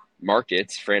marquee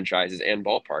markets, franchises, and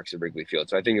ballparks at Wrigley Field.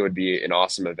 So I think it would be an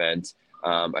awesome event.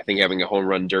 I think having a home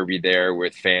run derby there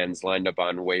with fans lined up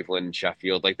on Waveland and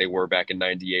Sheffield like they were back in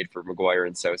 '98 for McGwire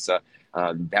and Sosa,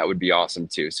 that would be awesome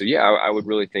too. So yeah, I would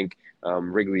really think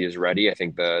Wrigley is ready. I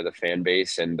think the fan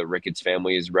base and the Ricketts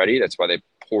family is ready. That's why they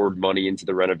poured money into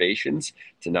the renovations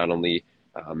to not only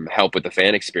help with the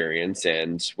fan experience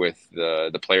and with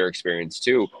the player experience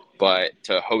too, but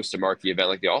to host a marquee event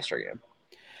like the All-Star Game.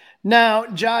 Now,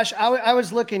 Josh, I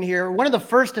was looking here. One of the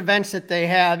first events that they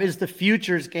have is the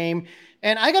Futures Game.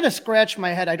 And I got to scratch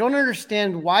my head. I don't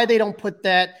understand why they don't put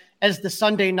that as the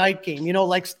Sunday night game,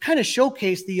 like kind of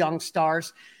showcase the young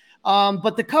stars.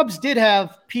 But the Cubs did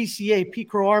have PCA, Pete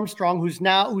Crow Armstrong,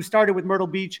 who started with Myrtle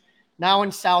Beach, now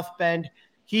in South Bend.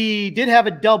 He did have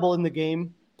a double in the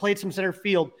game, played some center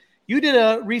field. You did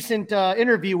a recent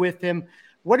interview with him.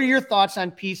 What are your thoughts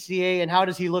on PCA and how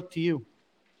does he look to you?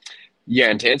 Yeah,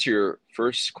 and to answer your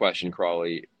first question,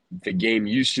 Crawley, the game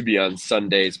used to be on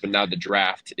Sundays, but now the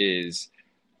draft is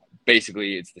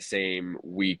basically it's the same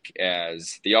week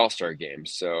as the All-Star Game.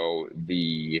 So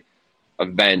the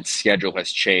event schedule has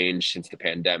changed since the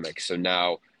pandemic. So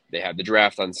now they have the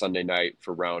draft on Sunday night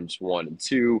for rounds 1 and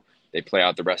 2. They play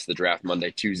out the rest of the draft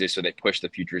Monday, Tuesday. So they push the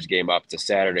Futures Game up to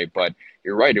Saturday. But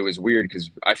you're right, it was weird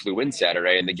because I flew in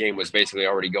Saturday and the game was basically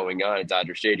already going on at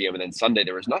Dodger Stadium. And then Sunday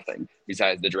there was nothing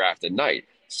besides the draft at night.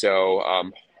 So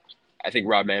I think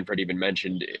Rob Manfred even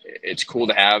mentioned it's cool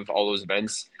to have all those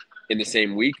events in the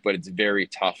same week, but it's very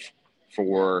tough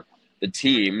for the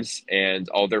teams and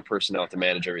all their personnel to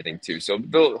manage everything too. So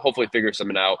they'll hopefully figure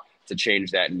something out to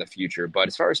change that in the future. But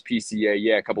as far as PCA,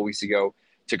 yeah, a couple weeks ago,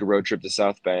 took a road trip to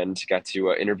South Bend, got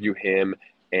to interview him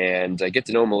and get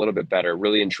to know him a little bit better.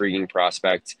 Really intriguing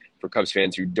prospect for Cubs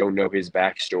fans who don't know his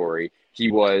backstory.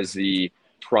 He was the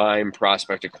prime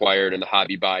prospect acquired in the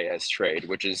Javi Baez trade,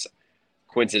 which is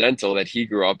coincidental that he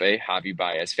grew up a Javi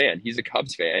Baez fan. He's a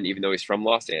Cubs fan, even though he's from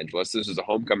Los Angeles. This was a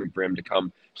homecoming for him to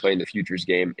come play in the Futures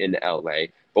Game in LA.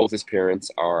 Both his parents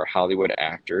are Hollywood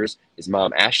actors. His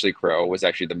mom, Ashley Crow, was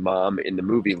actually the mom in the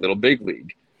movie Little Big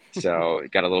League. So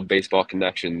got a little baseball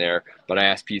connection there. But I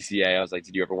asked PCA, I was like,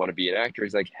 did you ever want to be an actor?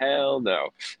 He's like, hell no.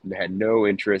 And had no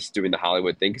interest doing the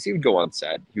Hollywood thing because he would go on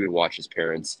set. He would watch his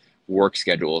parents' work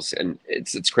schedules. And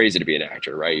it's crazy to be an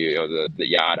actor, right?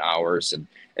 The odd hours and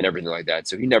everything like that.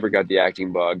 So he never got the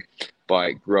acting bug,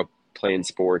 but grew up playing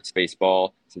sports,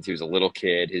 baseball, since he was a little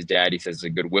kid. His dad, he says, is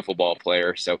a good wiffle ball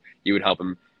player. So he would help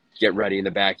him get ready in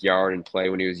the backyard and play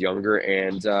when he was younger.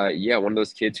 And one of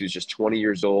those kids who's just 20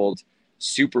 years old,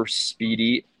 super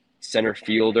speedy center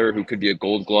fielder who could be a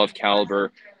Gold Glove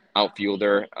caliber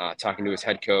outfielder. Talking to his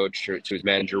head coach, to his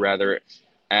manager rather,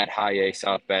 at High A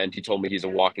South Bend, he told me he's a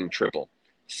walking triple.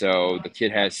 So the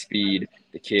kid has speed.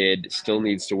 The kid still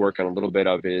needs to work on a little bit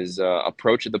of his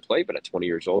approach at the plate, but at 20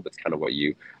 years old, that's kind of what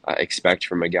you expect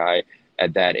from a guy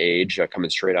at that age, coming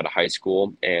straight out of high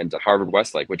school. And Harvard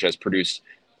Westlake, which has produced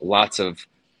lots of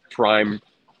prime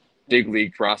big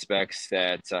league prospects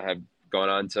that have gone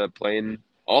on to play in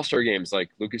all-star games like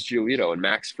Lucas Giolito and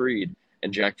Max Fried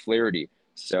and Jack Flaherty.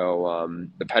 So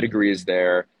the pedigree is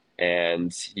there,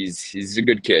 and he's a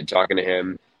good kid. Talking to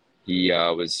him, he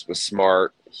was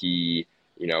smart. He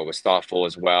was thoughtful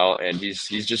as well, and he's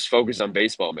just focused on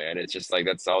baseball, man. It's just like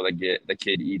that's all the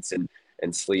kid eats and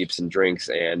sleeps and drinks,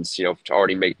 and to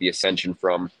already make the ascension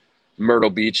from Myrtle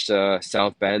Beach to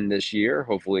South Bend this year.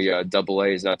 Hopefully, Double A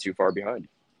is not too far behind.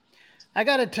 I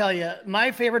got to tell you,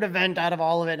 my favorite event out of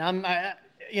all of it,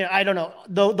 I don't know,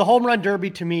 the home run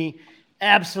derby to me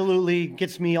absolutely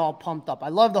gets me all pumped up. I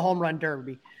love the home run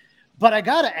derby, but I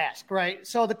got to ask, right?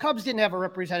 So the Cubs didn't have a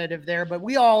representative there, but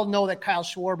we all know that Kyle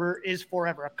Schwarber is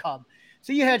forever a Cub.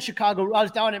 So you had Chicago. I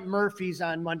was down at Murphy's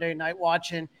on Monday night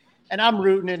watching, and I'm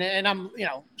rooting in it. And I'm,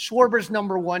 Schwarber's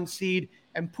number 1 seed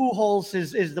and Pujols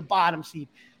is the bottom seed.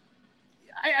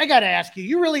 I got to ask you,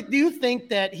 do you think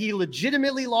that he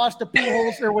legitimately lost to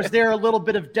Pujols, or was there a little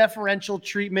bit of deferential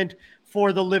treatment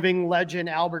for the living legend,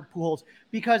 Albert Pujols?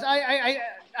 Because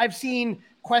I've seen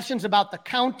questions about the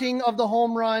counting of the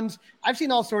home runs. I've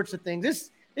seen all sorts of things.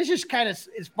 This just kind of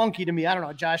is funky to me. I don't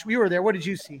know, Josh, we were there. What did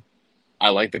you see? I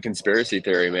like the conspiracy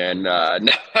theory, man.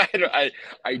 No,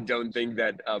 I don't think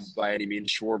that by any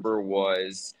means Schwarber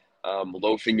was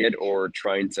loafing it or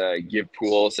trying to give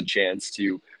Pujols a chance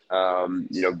to,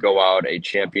 go out a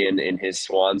champion in his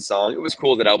swan song. It was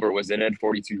cool that Albert was in it,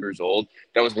 42 years old.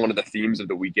 That was one of the themes of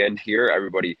the weekend here.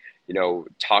 Everybody,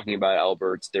 talking about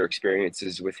Albert, their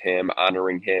experiences with him,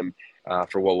 honoring him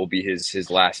for what will be his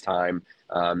last time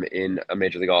in a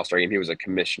Major League All-Star game. He was a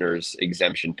commissioner's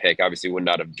exemption pick. Obviously would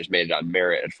not have just made it on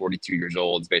merit at 42 years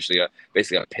old. It's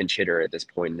basically a pinch hitter at this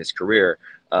point in his career,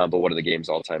 but one of the game's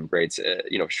all-time greats.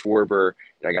 Schwarber,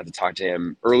 I got to talk to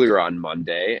him earlier on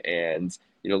Monday, and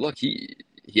look, he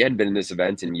hadn't been in this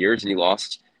event in years, and he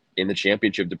lost in the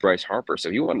championship to Bryce Harper.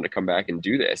 So he wanted to come back and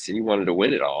do this, and he wanted to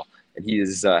win it all. And he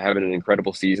is having an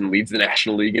incredible season, leads the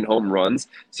National League in home runs.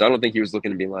 So I don't think he was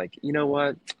looking to be like, you know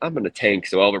what, I'm going to tank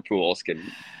so Albert Pujols can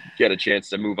get a chance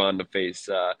to move on to face,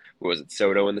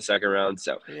 Soto in the second round.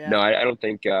 So yeah. No, I don't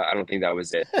think that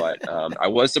was it. But I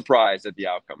was surprised at the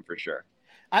outcome for sure.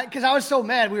 Because I was so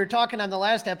mad. We were talking on the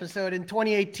last episode in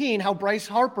 2018 how Bryce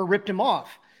Harper ripped him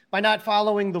off by not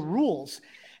following the rules.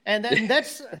 And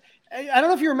that's – I don't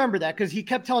know if you remember that, because he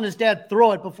kept telling his dad,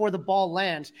 throw it before the ball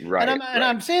lands. Right, and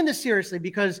I'm saying this seriously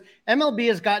because MLB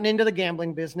has gotten into the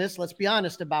gambling business. Let's be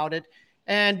honest about it.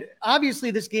 And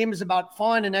obviously this game is about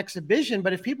fun and exhibition,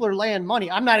 but if people are laying money,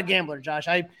 I'm not a gambler, Josh.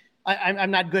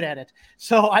 I'm not good at it,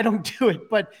 so I don't do it.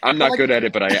 But I'm not good at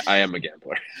it, but I am a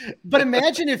gambler. But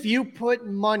imagine if you put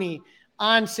money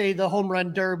on, say, the home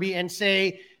run derby and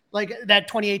say, like that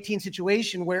 2018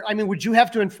 situation where, would you have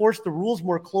to enforce the rules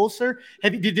more closer?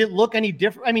 Did it look any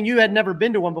different? You had never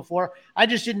been to one before. I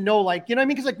just didn't know,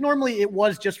 because normally it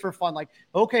was just for fun. Like,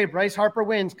 okay, Bryce Harper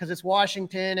wins because it's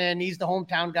Washington and he's the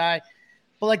hometown guy.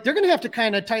 But they're going to have to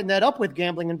kind of tighten that up with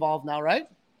gambling involved now, right?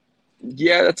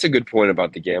 Yeah, that's a good point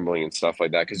about the gambling and stuff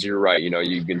like that. Because you're right,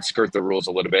 you can skirt the rules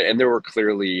a little bit, and there were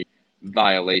clearly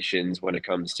violations when it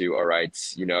comes to, all right,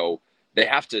 they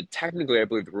have to technically, I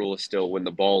believe the rule is still when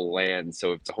the ball lands.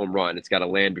 So if it's a home run, it's got to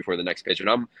land before the next pitch. And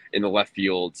I'm in the left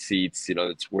field seats,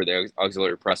 it's where the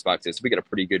auxiliary press box is. So we get a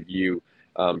pretty good view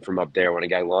from up there when a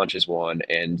guy launches one,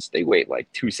 and they wait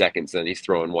like 2 seconds, and then he's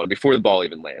throwing one before the ball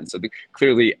even lands. So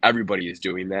clearly everybody is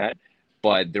doing that.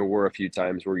 But there were a few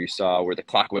times where you saw where the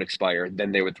clock would expire,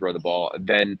 then they would throw the ball,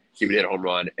 then he would hit a home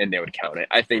run, and they would count it.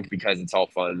 I think because it's all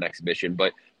fun and exhibition.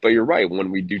 But you're right,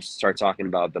 when we do start talking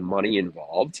about the money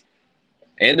involved,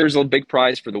 and there's a big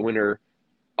prize for the winner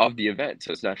of the event.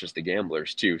 So it's not just the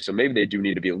gamblers too. So maybe they do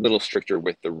need to be a little stricter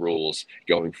with the rules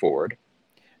going forward.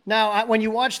 Now, when you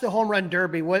watched the home run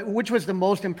derby, which was the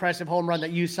most impressive home run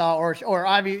that you saw, or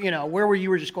where were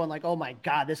you just going like, oh my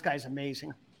God, this guy's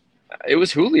amazing? It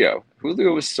was Julio.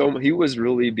 Julio he was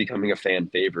really becoming a fan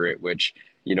favorite, which,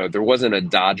 there wasn't a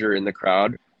Dodger in the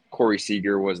crowd. Corey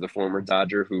Seager was the former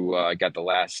Dodger who got the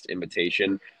last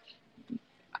invitation.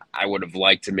 I would have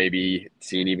liked to maybe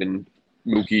seen even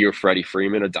Mookie or Freddie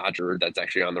Freeman, a Dodger that's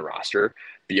actually on the roster,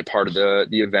 be a part of the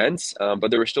events. But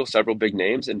there were still several big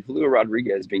names, and Julio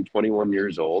Rodriguez, being 21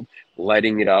 years old,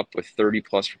 lighting it up with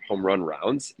 30-plus home run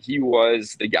rounds, he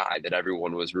was the guy that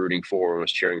everyone was rooting for and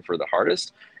was cheering for the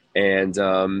hardest. And,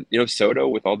 Soto,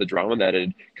 with all the drama that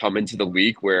had come into the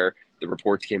league where the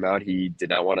reports came out he did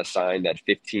not want to sign that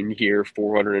 15-year,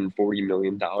 $440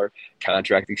 million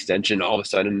contract extension, all of a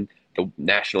sudden the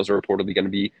Nationals are reportedly going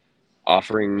to be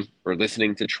offering or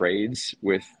listening to trades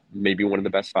with maybe one of the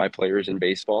best 5 players in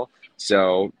baseball.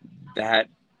 So that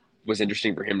was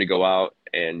interesting for him to go out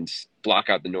and block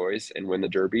out the noise and win the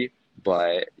Derby.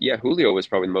 But yeah, Julio was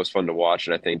probably the most fun to watch.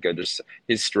 And I think just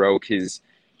his stroke, his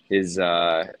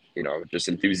just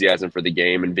enthusiasm for the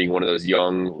game and being one of those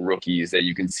young rookies that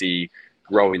you can see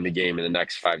growing the game in the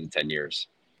next 5 to 10 years.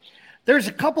 There's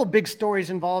a couple big stories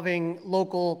involving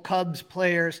local Cubs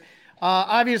players.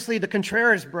 Obviously, the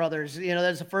Contreras brothers,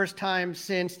 that's the first time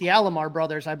since the Alomar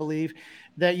brothers, I believe,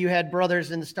 that you had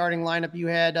brothers in the starting lineup. You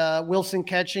had Wilson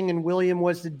catching and William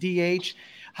was the DH.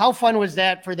 How fun was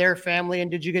that for their family?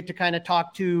 And did you get to kind of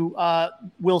talk to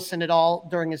Wilson at all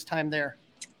during his time there?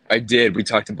 I did. We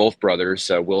talked to both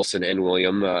brothers, Wilson and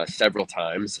William, several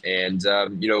times. And, I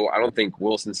don't think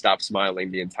Wilson stopped smiling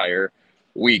the entire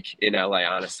week in LA,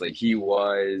 honestly. He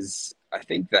was, I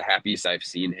think, the happiest I've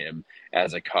seen him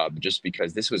as a Cub, just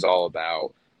because this was all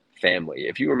about family.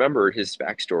 If you remember his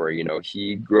backstory,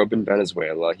 he grew up in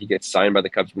Venezuela. He gets signed by the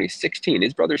Cubs when he's 16.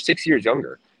 His brother's 6 years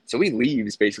younger. So he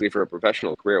leaves basically for a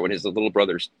professional career when his little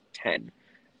brother's 10.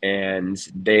 And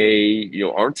they,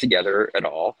 aren't together at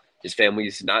all. His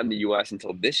family's not in the U.S.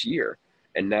 until this year.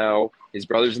 And now his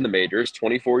brother's in the majors,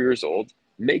 24 years old,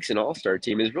 makes an all-star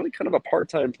team, is really kind of a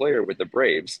part-time player with the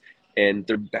Braves. And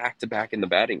they're back-to-back in the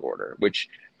batting order, which,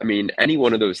 any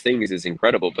one of those things is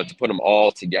incredible. But to put them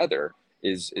all together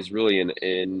is really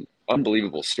an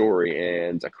unbelievable story,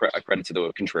 and a credit to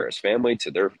the Contreras family,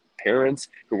 to their parents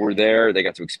who were there. They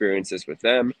got to experience this with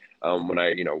them. When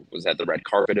I, was at the red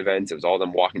carpet event, it was all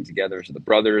them walking together. So the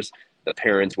brothers, the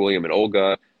parents, William and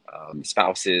Olga,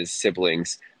 spouses,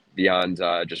 siblings, beyond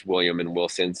just William and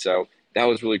Wilson. So that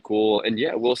was really cool. And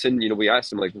yeah, Wilson, we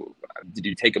asked him, like,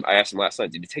 I asked him last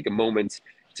night, did you take a moment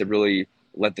to really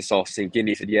let this all sink in?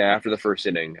 He said, yeah, after the first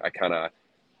inning, I kind of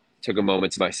took a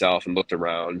moment to myself and looked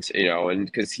around, and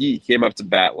because he came up to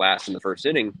bat last in the first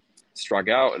inning, struck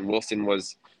out, and William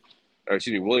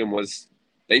was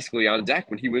basically on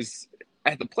deck when he was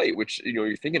at the plate, which,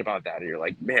 you're thinking about that and you're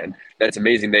like, man, that's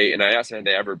amazing. And I asked him, had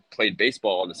they ever played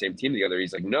baseball on the same team together?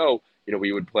 He's like, no,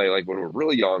 we would play like when we were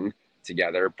really young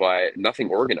together, but nothing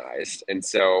organized. And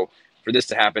so for this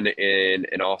to happen in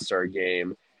an all-star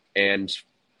game, and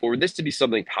for this to be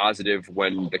something positive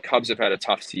when the Cubs have had a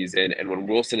tough season, and when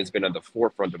Wilson has been at the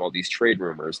forefront of all these trade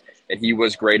rumors, and he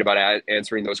was great about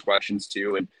answering those questions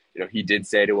too. And, he did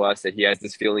say to us that he has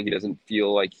this feeling he doesn't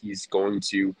feel like he's going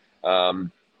to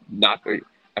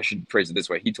I should phrase it this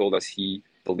way. He told us he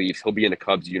believes he'll be in a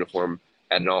Cubs uniform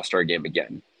at an all-star game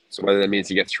again. So whether that means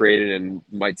he gets traded and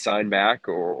might sign back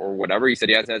or whatever, he said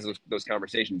he hasn't had those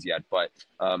conversations yet. But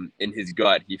in his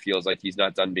gut, he feels like he's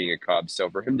not done being a Cub. So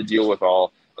for him to deal with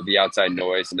all of the outside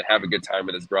noise and to have a good time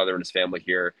with his brother and his family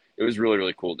here, it was really,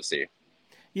 really cool to see.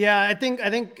 Yeah, I think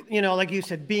like you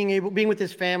said, being with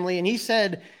his family, and he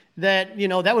said that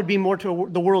that would be more to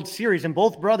the World Series, and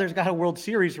both brothers got a World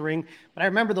Series ring. But I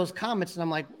remember those comments, and I'm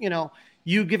like,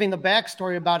 you giving the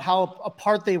backstory about how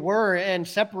apart they were and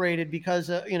separated because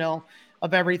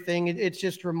of everything. It's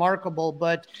just remarkable.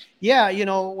 But yeah,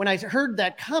 when I heard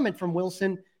that comment from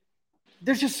Wilson,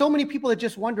 there's just so many people that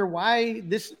just wonder why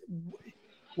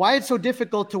it's so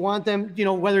difficult to want them,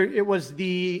 whether it was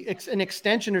an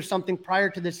extension or something prior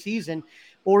to the season,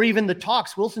 or even the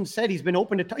talks. Wilson said he's been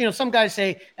open to, some guys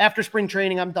say after spring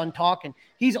training, I'm done talking.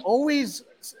 He's always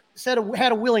had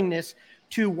a willingness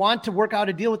to want to work out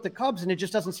a deal with the Cubs, and it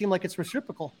just doesn't seem like it's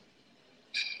reciprocal.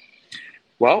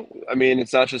 Well,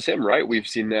 it's not just him, right? We've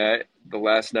seen that the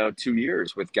last now 2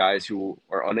 years with guys who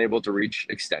are unable to reach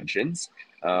extensions.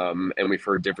 And we've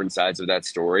heard different sides of that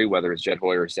story, whether it's Jed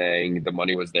Hoyer saying the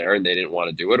money was there and they didn't want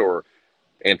to do it, or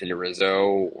Anthony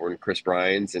Rizzo or Chris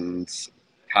Bryant and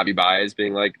Javi Baez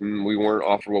being like, we weren't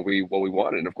offered what we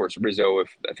wanted. And of course, Rizzo,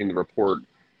 I think the report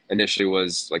initially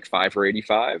was like 5 for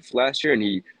 85 last year, and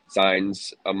he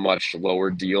signs a much lower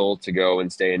deal to go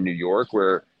and stay in New York,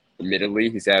 where admittedly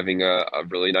he's having a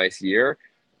really nice year,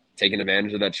 taking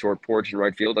advantage of that short porch in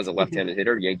right field as a left-handed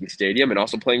hitter at Yankee Stadium, and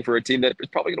also playing for a team that is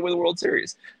probably going to win the World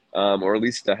Series, or at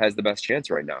least has the best chance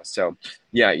right now. So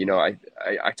yeah,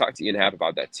 I talked to Ian Happ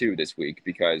about that too this week,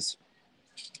 because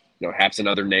Happ's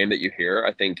another name that you hear.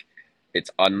 I think it's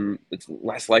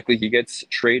less likely he gets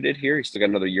traded here. He's still got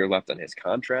another year left on his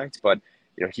contract, but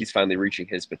he's finally reaching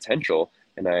his potential.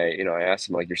 And I asked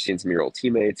him, like, you're seeing some of your old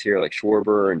teammates here, like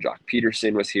Schwarber and Jock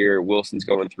Peterson was here. Wilson's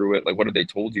going through it. Like, what have they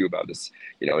told you about this?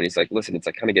 And he's like, listen, it's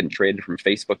like kind of getting traded from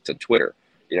Facebook to Twitter.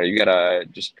 You got to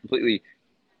just completely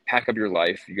pack up your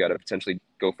life. You got to potentially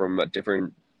go from a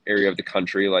different area of the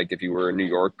country. Like if you were in New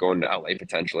York, going to LA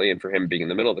potentially, and for him being in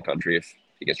the middle of the country, if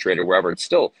he gets traded wherever, it's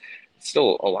still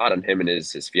a lot on him and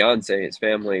his fiance, his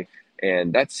family.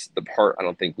 And that's the part I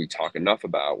don't think we talk enough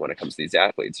about when it comes to these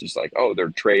athletes. Just like, oh, they're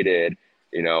traded.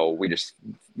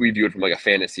 We view it from like a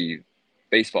fantasy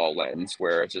baseball lens,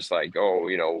 where it's just like,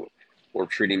 oh, we're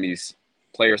treating these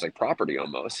players like property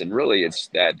almost. And really it's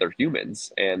that they're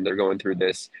humans and they're going through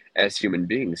this as human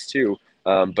beings too.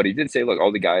 But he did say, look,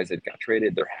 all the guys that got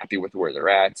traded, they're happy with where they're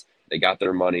at. They got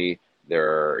their money.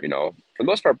 They're, for the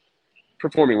most part,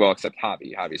 performing well, except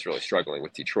Javi. Javi's really struggling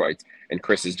with Detroit, and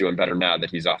Chris is doing better now that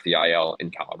he's off the IL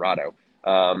in Colorado.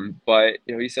 But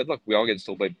he said, look, we all get to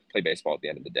still play baseball at the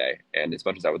end of the day. And as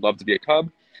much as I would love to be a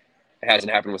Cub, it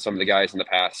hasn't happened with some of the guys in the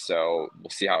past. So we'll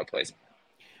see how it plays.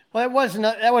 Well,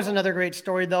 that was another great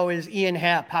story, though, is Ian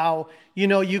Happ, how,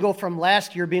 you go from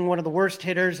last year being one of the worst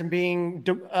hitters and being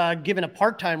given a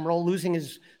part-time role, losing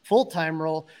his full-time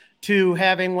role, to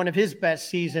having one of his best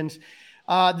seasons.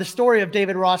 The story of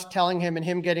David Ross telling him and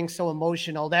him getting so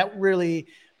emotional, that really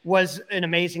was an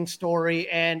amazing story.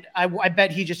 And I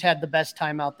bet he just had the best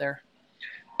time out there.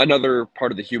 Another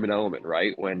part of the human element,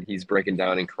 right? When he's breaking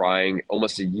down and crying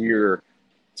almost a year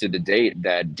to the date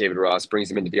that David Ross brings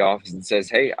him into the office and says,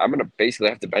 hey, I'm going to basically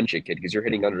have to bench you, kid, because you're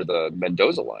hitting under the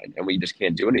Mendoza line and we just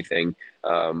can't do anything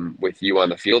with you on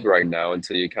the field right now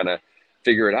until you kind of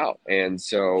figure it out. And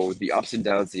so the ups and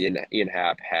downs that Ian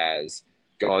Happ has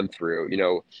gone through, you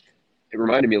know, it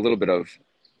reminded me a little bit of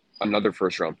another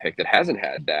first-round pick that hasn't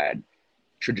had that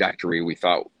trajectory we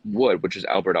thought would, which is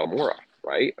Albert Almora,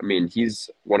 right? I mean, he's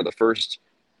one of the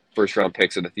first-round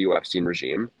picks of the Theo Epstein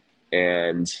regime,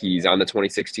 and he's on the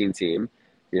 2016 team.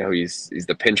 You know, he's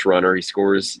the pinch runner. He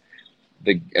scores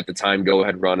the, at the time,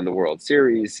 go-ahead run in the World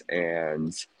Series,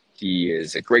 and he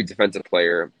is a great defensive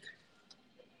player.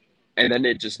 And then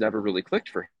it just never really clicked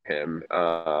for him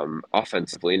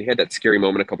offensively. And he had that scary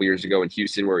moment a couple years ago in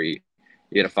Houston where he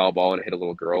had a foul ball and hit a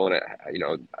little girl. And, you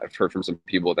know, I've heard from some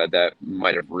people that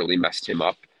might have really messed him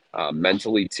up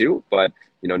mentally too. But,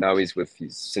 you know, now he's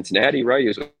Cincinnati, right? He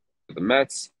was with the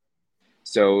Mets.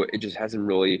 So it just hasn't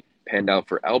really panned out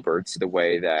for Albert the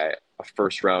way that a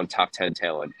first-round top 10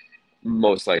 talent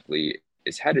most likely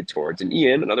is headed towards. And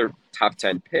Ian, another top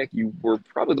 10 pick, you were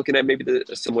probably looking at maybe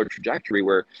a similar trajectory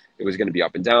where it was going to be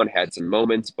up and down, had some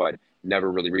moments, but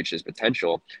never really reached his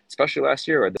potential, especially last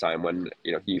year at the time when,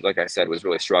 you know, he, like I said, was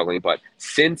really struggling. But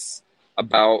since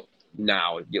about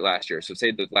now, last year, so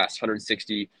say the last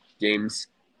 160 games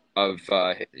of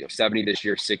 70 this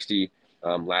year, 60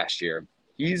 last year,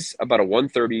 he's about a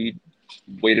 130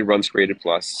 weighted runs created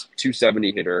plus,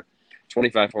 270 hitter,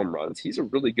 25 home runs. He's a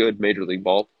really good major league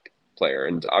ball player,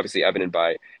 and obviously evident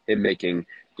by him making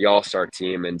the All-Star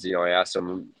team. And, you know, I asked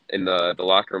him in the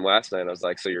locker room last night, I was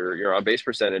like, so your on base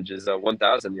percentage is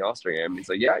 1,000 in the All-Star game. He's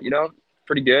like, yeah, you know,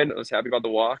 pretty good. I was happy about the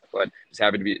walk, but was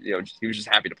happy to be, you know, he was just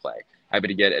happy to play, happy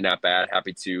to get an at-bat,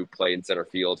 happy to play in center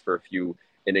field for a few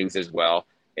innings as well.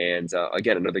 And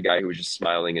again, another guy who was just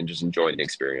smiling and just enjoying the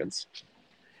experience.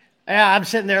 Yeah, I'm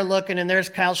sitting there looking, and there's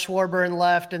Kyle Schwarber in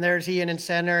left, and there's Ian in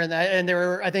center, and there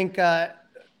were, I think,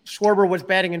 Schwarber was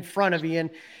batting in front of Ian.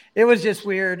 It was just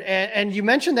weird. And you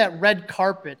mentioned that red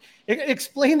carpet.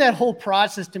 Explain that whole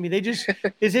process to me. They just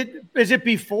is it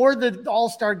before the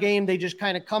All-Star game? They just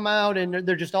kind of come out and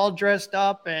they're just all dressed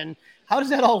up. And how does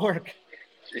that all work?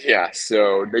 Yeah,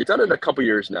 so they've done it a couple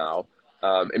years now.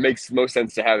 It makes most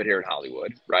sense to have it here in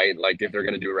Hollywood, right? Like if they're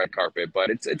going to do a red carpet, but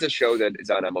it's a show that is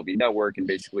on MLB Network, and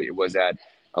basically it was at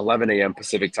 11 a.m.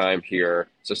 Pacific time here,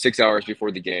 so 6 hours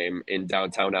before the game in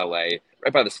downtown LA,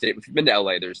 right by the state. If you've been to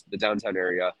LA, there's the downtown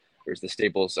area, there's the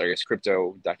Staples, I guess,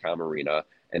 Crypto.com arena,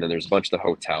 and then there's a bunch of the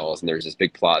hotels, and there's this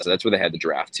big plaza. That's where they had the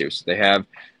draft too. So they have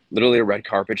literally a red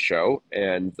carpet show,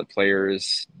 and the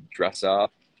players dress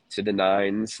up to the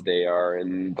nines. They are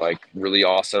in like really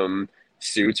awesome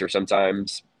suits, or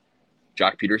sometimes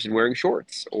Jock Peterson wearing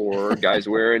shorts, or guys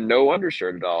wearing no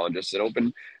undershirt at all and just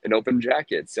an open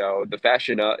jacket. So the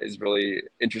fashion is really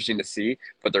interesting to see,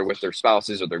 but they're with their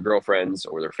spouses or their girlfriends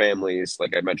or their families.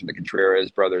 Like I mentioned, the Contreras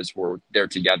brothers were there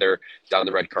together down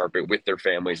the red carpet with their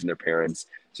families and their parents.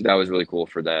 So that was really cool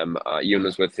for them. Ian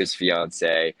was with his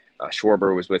fiance.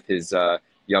 Schwarber was with his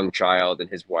young child and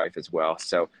his wife as well.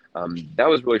 So that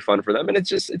was really fun for them. And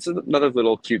it's another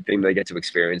little cute thing they get to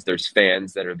experience. There's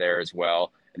fans that are there as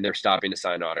well, and they're stopping to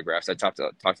sign autographs. I talked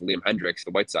to Liam Hendriks,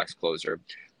 the White Sox closer,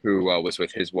 who was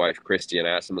with his wife, Christy, and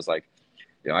asked him, was like,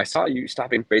 you know, I saw you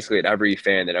stopping basically at every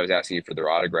fan that I was asking you for their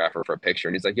autograph or for a picture.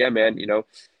 And he's like, yeah, man, you know,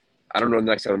 I don't know the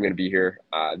next time I'm going to be here.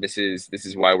 This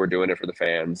is why we're doing it, for the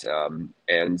fans.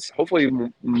 And hopefully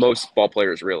most ball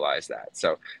players realize that.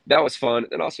 So that was fun.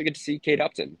 And also get to see Kate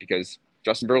Upton, because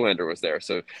Justin Verlander was there.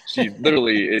 So she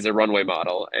literally is a runway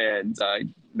model and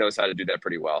knows how to do that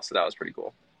pretty well. So that was pretty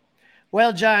cool.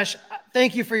 Well, Josh,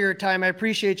 thank you for your time. I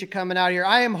appreciate you coming out here.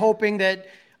 I am hoping that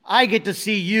I get to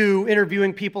see you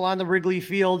interviewing people on the Wrigley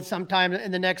Field sometime in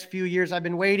the next few years. I've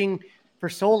been waiting for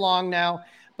so long now,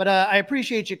 but I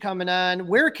appreciate you coming on.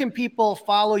 Where can people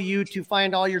follow you to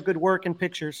find all your good work and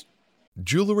pictures?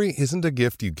 Jewelry isn't a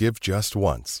gift you give just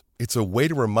once. It's a way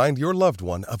to remind your loved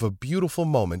one of a beautiful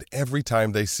moment every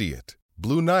time they see it.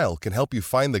 Blue Nile can help you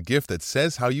find the gift that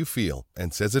says how you feel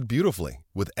and says it beautifully,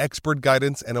 with expert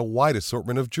guidance and a wide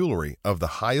assortment of jewelry of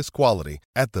the highest quality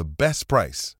at the best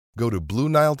price. Go to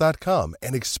BlueNile.com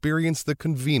and experience the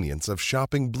convenience of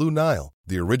shopping Blue Nile,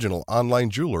 the original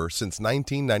online jeweler since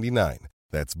 1999.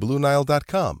 That's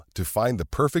BlueNile.com to find the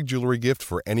perfect jewelry gift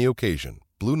for any occasion.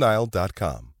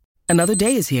 BlueNile.com. Another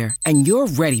day is here, and you're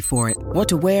ready for it. What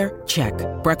to wear? Check.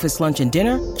 Breakfast, lunch, and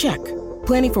dinner? Check.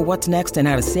 Planning for what's next and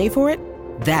how to save for it?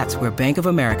 That's where Bank of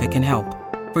America can help.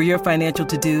 For your financial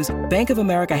to-dos, Bank of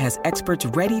America has experts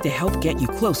ready to help get you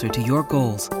closer to your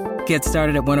goals. Get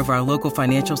started at one of our local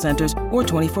financial centers or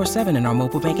 24/7 in our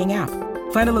mobile banking app.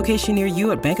 Find a location near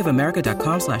you at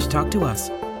bankofamerica.com/talktous.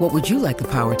 What would you like the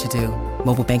power to do?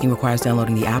 Mobile banking requires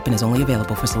downloading the app and is only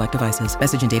available for select devices.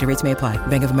 Message and data rates may apply.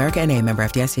 Bank of America N.A., member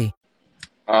FDIC.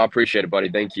 Appreciate it, buddy.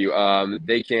 Thank you.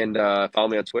 They can follow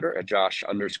me on Twitter at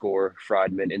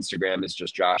Josh_Friedman. Instagram is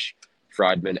just Josh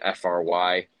Friedman,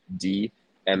 FRYDMAN.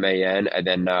 And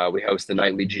then we host the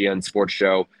nightly GN Sports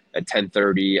Show at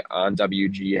 10:30 on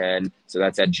WGN. So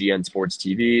that's at GN Sports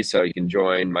TV. So you can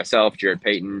join myself, Jared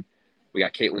Payton. We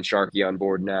got Caitlin Sharkey on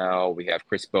board now. We have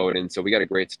Chris Bowden. So we got a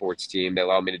great sports team. They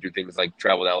allow me to do things like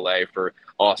travel to LA for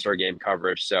All-Star game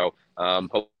coverage. So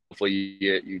hopefully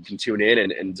you can tune in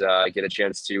and get a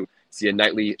chance to see a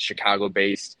nightly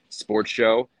Chicago-based sports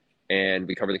show. And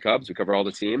we cover the Cubs. We cover all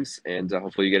the teams. And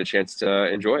hopefully you get a chance to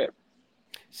enjoy it.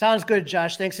 Sounds good,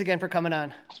 Josh. Thanks again for coming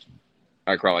on.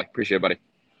 All right, Crawley. Appreciate it, buddy.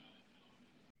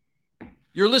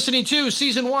 You're listening to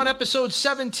Season 1, Episode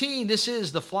 17. This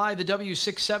is the Fly the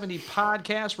W670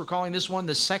 podcast. We're calling this one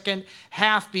The Second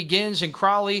Half Begins. And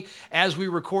Crawley, as we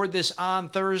record this on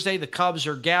Thursday, the Cubs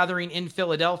are gathering in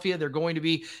Philadelphia. They're going to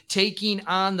be taking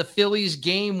on the Phillies.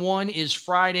 Game 1 is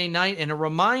Friday night. And a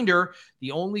reminder,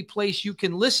 the only place you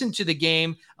can listen to the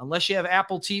game, unless you have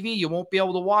Apple TV, you won't be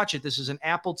able to watch it. This is an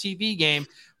Apple TV game.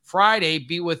 Friday,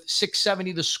 be with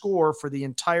 670 The Score for the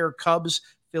entire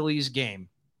Cubs-Phillies game.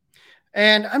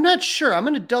 And I'm not sure. I'm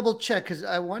going to double check because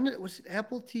I wondered, was it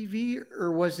Apple TV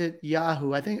or was it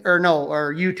Yahoo? I think, or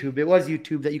YouTube. It was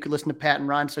YouTube that you could listen to Pat and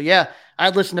Ron. So yeah,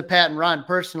 I'd listen to Pat and Ron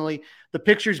personally. The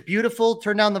picture's beautiful.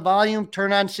 Turn down the volume,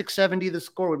 turn on 670 The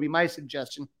Score would be my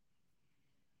suggestion.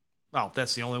 Well,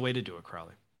 that's the only way to do it,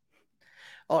 Crawley.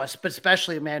 Oh, but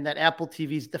especially, man, that Apple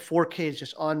TV's, the 4K is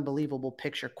just unbelievable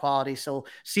picture quality. So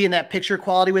seeing that picture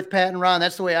quality with Pat and Ron,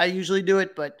 that's the way I usually do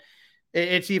it. But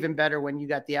it's even better when you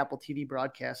got the Apple TV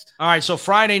broadcast. All right, so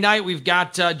Friday night, we've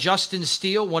got Justin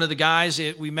Steele, one of the guys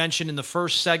we mentioned in the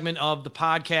first segment of the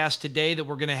podcast today that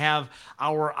we're going to have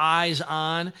our eyes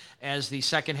on as the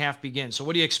second half begins. So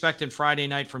what do you expect in Friday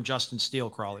night from Justin Steele,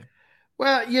 Crawley?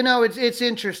 Well, it's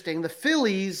interesting. The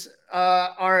Phillies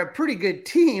are a pretty good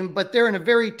team, but they're in a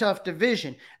very tough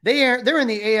division. They're in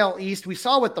the AL East. We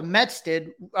saw what the Mets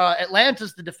did.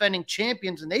 Atlanta's the defending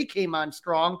champions, and they came on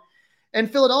strong. And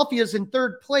Philadelphia's in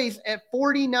third place at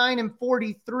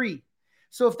 49-43.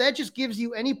 So if that just gives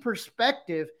you any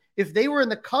perspective, if they were in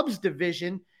the Cubs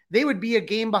division, they would be a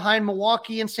game behind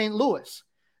Milwaukee and St. Louis.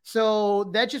 So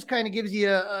that just kind of gives you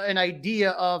an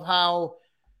idea of how,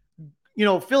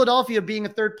 Philadelphia being a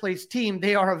third place team,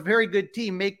 they are a very good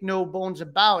team. Make no bones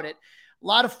about it. A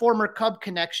lot of former Cub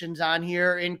connections on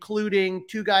here, including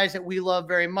two guys that we love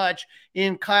very much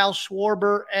in Kyle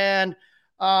Schwarber and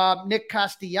Nick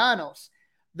Castellanos.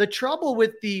 The trouble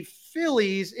with the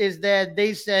Phillies is that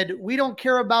they said, we don't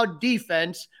care about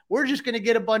defense. We're just going to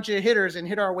get a bunch of hitters and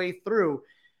hit our way through.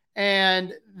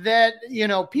 And that,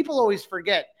 people always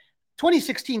forget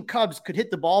 2016 Cubs could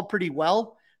hit the ball pretty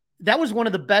well. That was one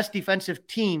of the best defensive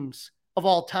teams of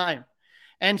all time.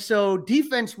 And so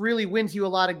defense really wins you a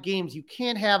lot of games. You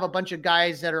can't have a bunch of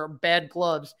guys that are bad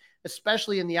gloves,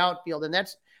 especially in the outfield. And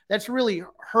that's really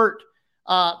hurt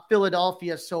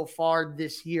Philadelphia so far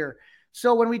this year.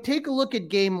 So when we take a look at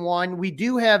game 1, we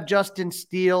do have Justin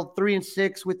Steele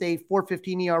 3-6 with a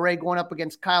 4.15 ERA going up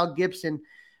against Kyle Gibson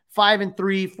 5-3,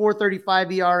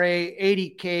 4.35 ERA, 80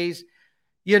 Ks.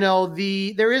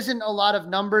 There isn't a lot of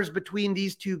numbers between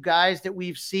these two guys that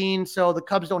we've seen. So the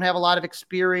Cubs don't have a lot of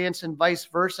experience and vice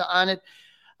versa on it.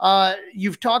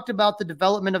 You've talked about the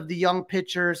development of the young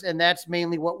pitchers, and that's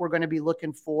mainly what we're going to be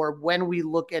looking for when we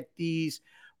look at the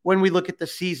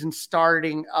season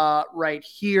starting right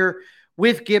here.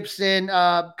 With Gibson,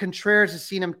 Contreras has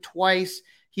seen him twice.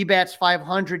 He bats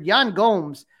 .500. Yan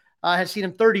Gomes has seen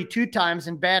him 32 times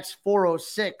and bats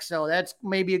 .406. So that's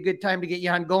maybe a good time to get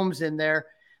Yan Gomes in there.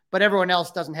 But everyone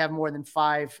else doesn't have more than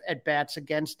 5 at-bats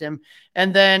against him.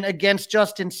 And then against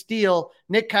Justin Steele,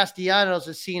 Nick Castellanos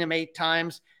has seen him 8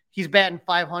 times. He's batting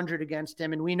 .500 against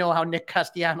him, and we know how Nick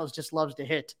Castellanos just loves to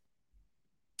hit.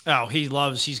 Oh, he's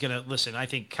going to listen. I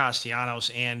think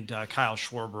Castellanos and Kyle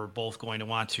Schwarber are both going to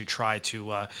want to try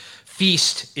to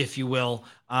feast, if you will,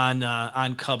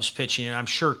 on Cubs pitching. And I'm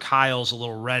sure Kyle's a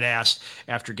little red-assed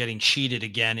after getting cheated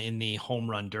again in the home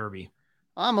run derby.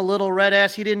 I'm a little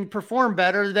red-ass. He didn't perform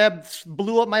better. That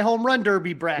blew up my home run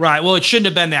derby bracket. Right. Well, it shouldn't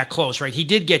have been that close, right? He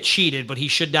did get cheated, but he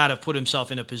should not have put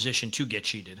himself in a position to get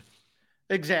cheated.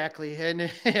 Exactly. And,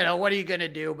 what are you going to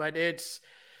do? But it's...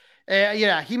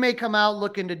 he may come out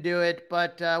looking to do it,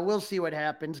 but we'll see what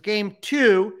happens. Game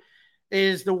 2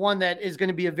 is the one that is going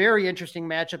to be a very interesting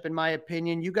matchup, in my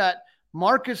opinion. You got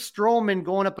Marcus Stroman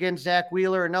going up against Zach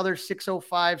Wheeler, another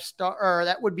 605 star, or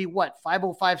that would be what,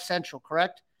 505 Central,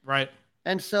 correct? Right.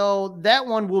 And so that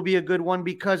one will be a good one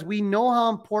because we know how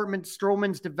important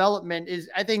Stroman's development is.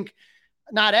 I think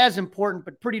not as important,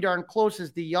 but pretty darn close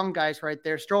as the young guys right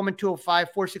there. Stroman 205,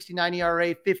 469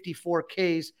 ERA, 54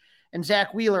 Ks. And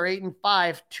Zach Wheeler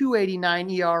 8-5, 289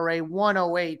 ERA,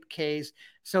 108 Ks.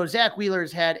 So Zach Wheeler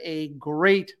has had a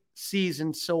great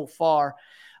season so far.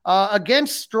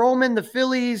 Against Stroman, the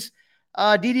Phillies,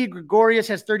 Didi Gregorius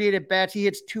has 38 at-bats. He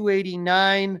hits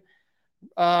 289.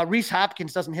 Rhys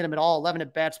Hopkins doesn't hit him at all. 11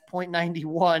 at-bats,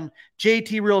 .91.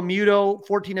 JT Realmuto,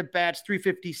 14 at-bats,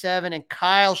 357. And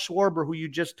Kyle Schwarber, who you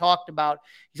just talked about,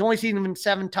 he's only seen him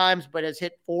 7 times, but has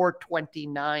hit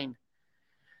 429.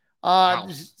 Wow.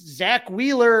 Zach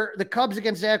Wheeler, the Cubs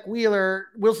against Zach Wheeler,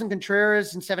 Wilson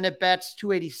Contreras in 7 at-bats,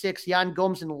 286. Yan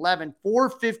Gomes in 11,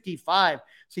 455.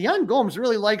 So Yan Gomes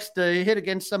really likes to hit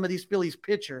against some of these Phillies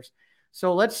pitchers.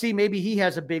 So let's see, maybe he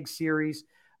has a big series.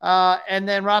 And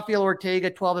then Rafael Ortega,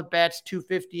 12 at-bats,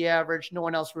 250 average. No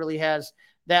one else really has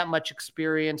that much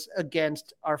experience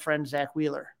against our friend Zach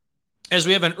Wheeler. As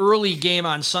we have an early game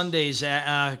on Sundays,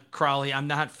 Crawley, I'm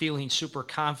not feeling super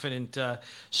confident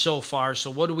so far.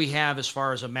 So what do we have as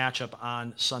far as a matchup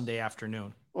on Sunday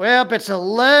afternoon? Well, it's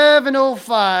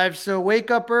 11:05, so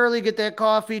wake up early, get that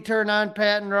coffee, turn on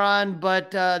Pat and Ron.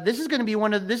 But this is going to be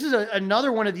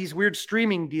another one of these weird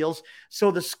streaming deals.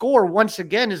 So the Score, once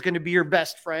again, is going to be your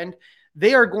best friend.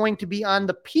 They are going to be on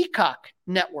the Peacock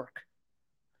Network.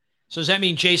 So does that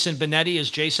mean Jason Benetti? Is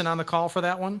Jason on the call for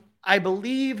that one? I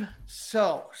believe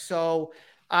so. So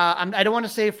I don't want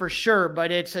to say for sure,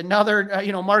 but it's another,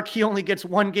 Mark, he only gets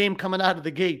one game coming out of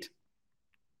the gate.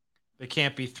 They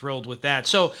can't be thrilled with that.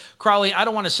 So, Crawley, I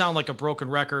don't want to sound like a broken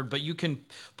record, but you can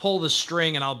pull the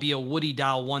string and I'll be a Woody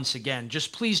doll once again.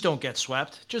 Just please don't get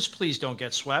swept. Just please don't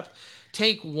get swept.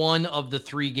 Take one of the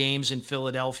 3 games in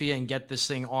Philadelphia and get this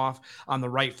thing off on the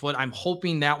right foot. I'm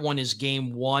hoping that one is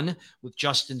game 1 with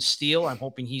Justin Steele. I'm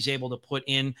hoping he's able to put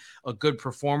in a good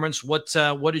performance. What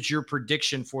is your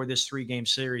prediction for this 3-game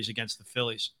series against the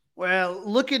Phillies? Well,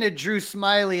 looking at Drew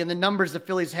Smyly and the numbers the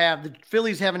Phillies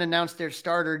haven't announced their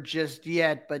starter just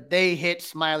yet, but they hit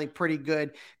Smyly pretty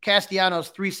good. Castellanos,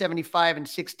 375 and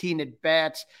 16 at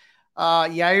bats.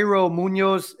 Yairo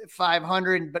Munoz,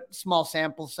 500, but small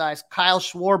sample size. Kyle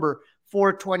Schwarber,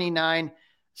 429,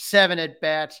 7 at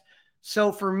bats.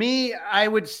 So for me, I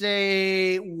would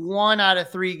say 1 out of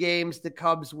 3 games the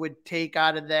Cubs would take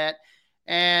out of that.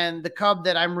 And the Cub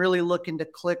that I'm really looking to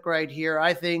click right here,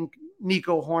 I think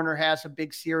Nico Hoerner has a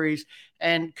big series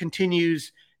and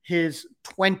continues his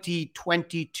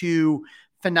 2022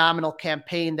 phenomenal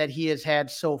campaign that he has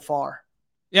had so far.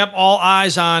 Yep, all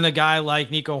eyes on a guy like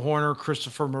Nico Hoerner,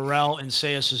 Christopher Morel, and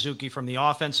Seiya Suzuki from the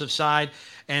offensive side.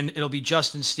 And it'll be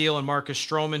Justin Steele and Marcus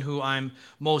Stroman, who I'm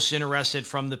most interested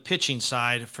from the pitching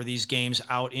side for these games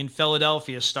out in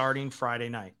Philadelphia starting Friday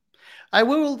night. I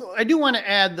do want to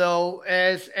add, though,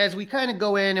 as we kind of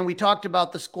go in and we talked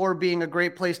about the Score being a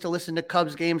great place to listen to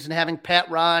Cubs games and having Pat,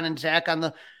 Ron, and Zach on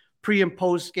the pre and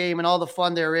post game and all the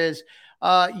fun there is.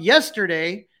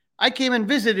 Yesterday, I came and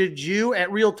visited you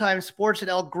at Real Time Sports at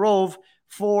Elk Grove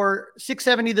for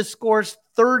 670 The Score's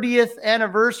 30th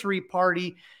anniversary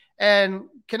party. And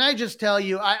can I just tell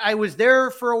you, I was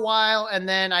there for a while and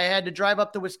then I had to drive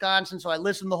up to Wisconsin, so I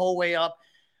listened the whole way up.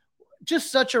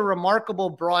 Just such a remarkable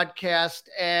broadcast.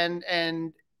 And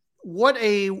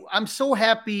I'm so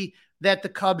happy that the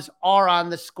Cubs are on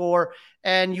the Score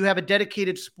and you have a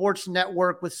dedicated sports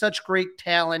network with such great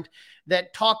talent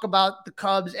that talk about the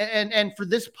Cubs and for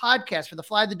this podcast, for the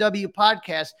Fly the W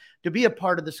podcast, to be a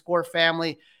part of the Score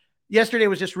family. Yesterday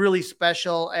was just really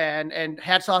special and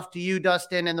hats off to you,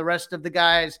 Dustin, and the rest of the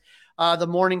guys, the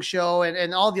morning show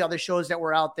and all the other shows that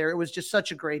were out there. It was just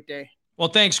such a great day. Well,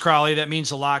 thanks, Crawley. That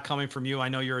means a lot coming from you. I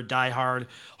know you're a diehard,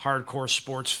 hardcore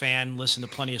sports fan, listen to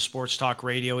plenty of sports talk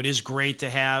radio. It is great to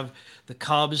have the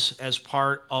Cubs as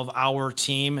part of our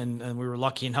team, and we were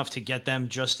lucky enough to get them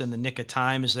just in the nick of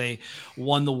time as they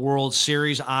won the World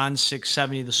Series on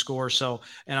 670 The Score. So,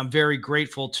 and I'm very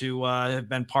grateful to have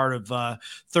been part of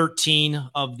 13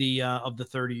 of the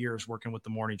 30 years working with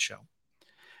the morning show.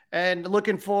 And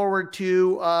looking forward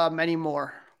to many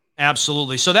more.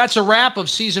 Absolutely. So that's a wrap of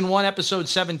season 1, episode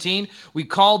 17. We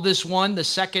called this one The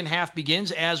Second Half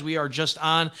Begins, as we are just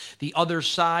on the other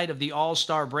side of the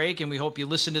All-Star break. And we hope you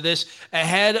listen to this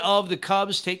ahead of the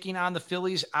Cubs taking on the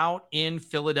Phillies out in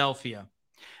Philadelphia.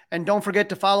 And don't forget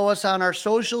to follow us on our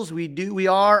socials. We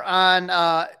are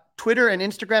on Twitter and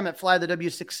Instagram at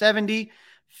FlyTheW670,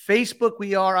 Facebook,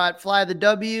 we are at Fly the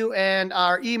W, and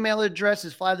our email address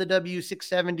is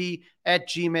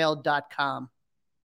flythew670@gmail.com.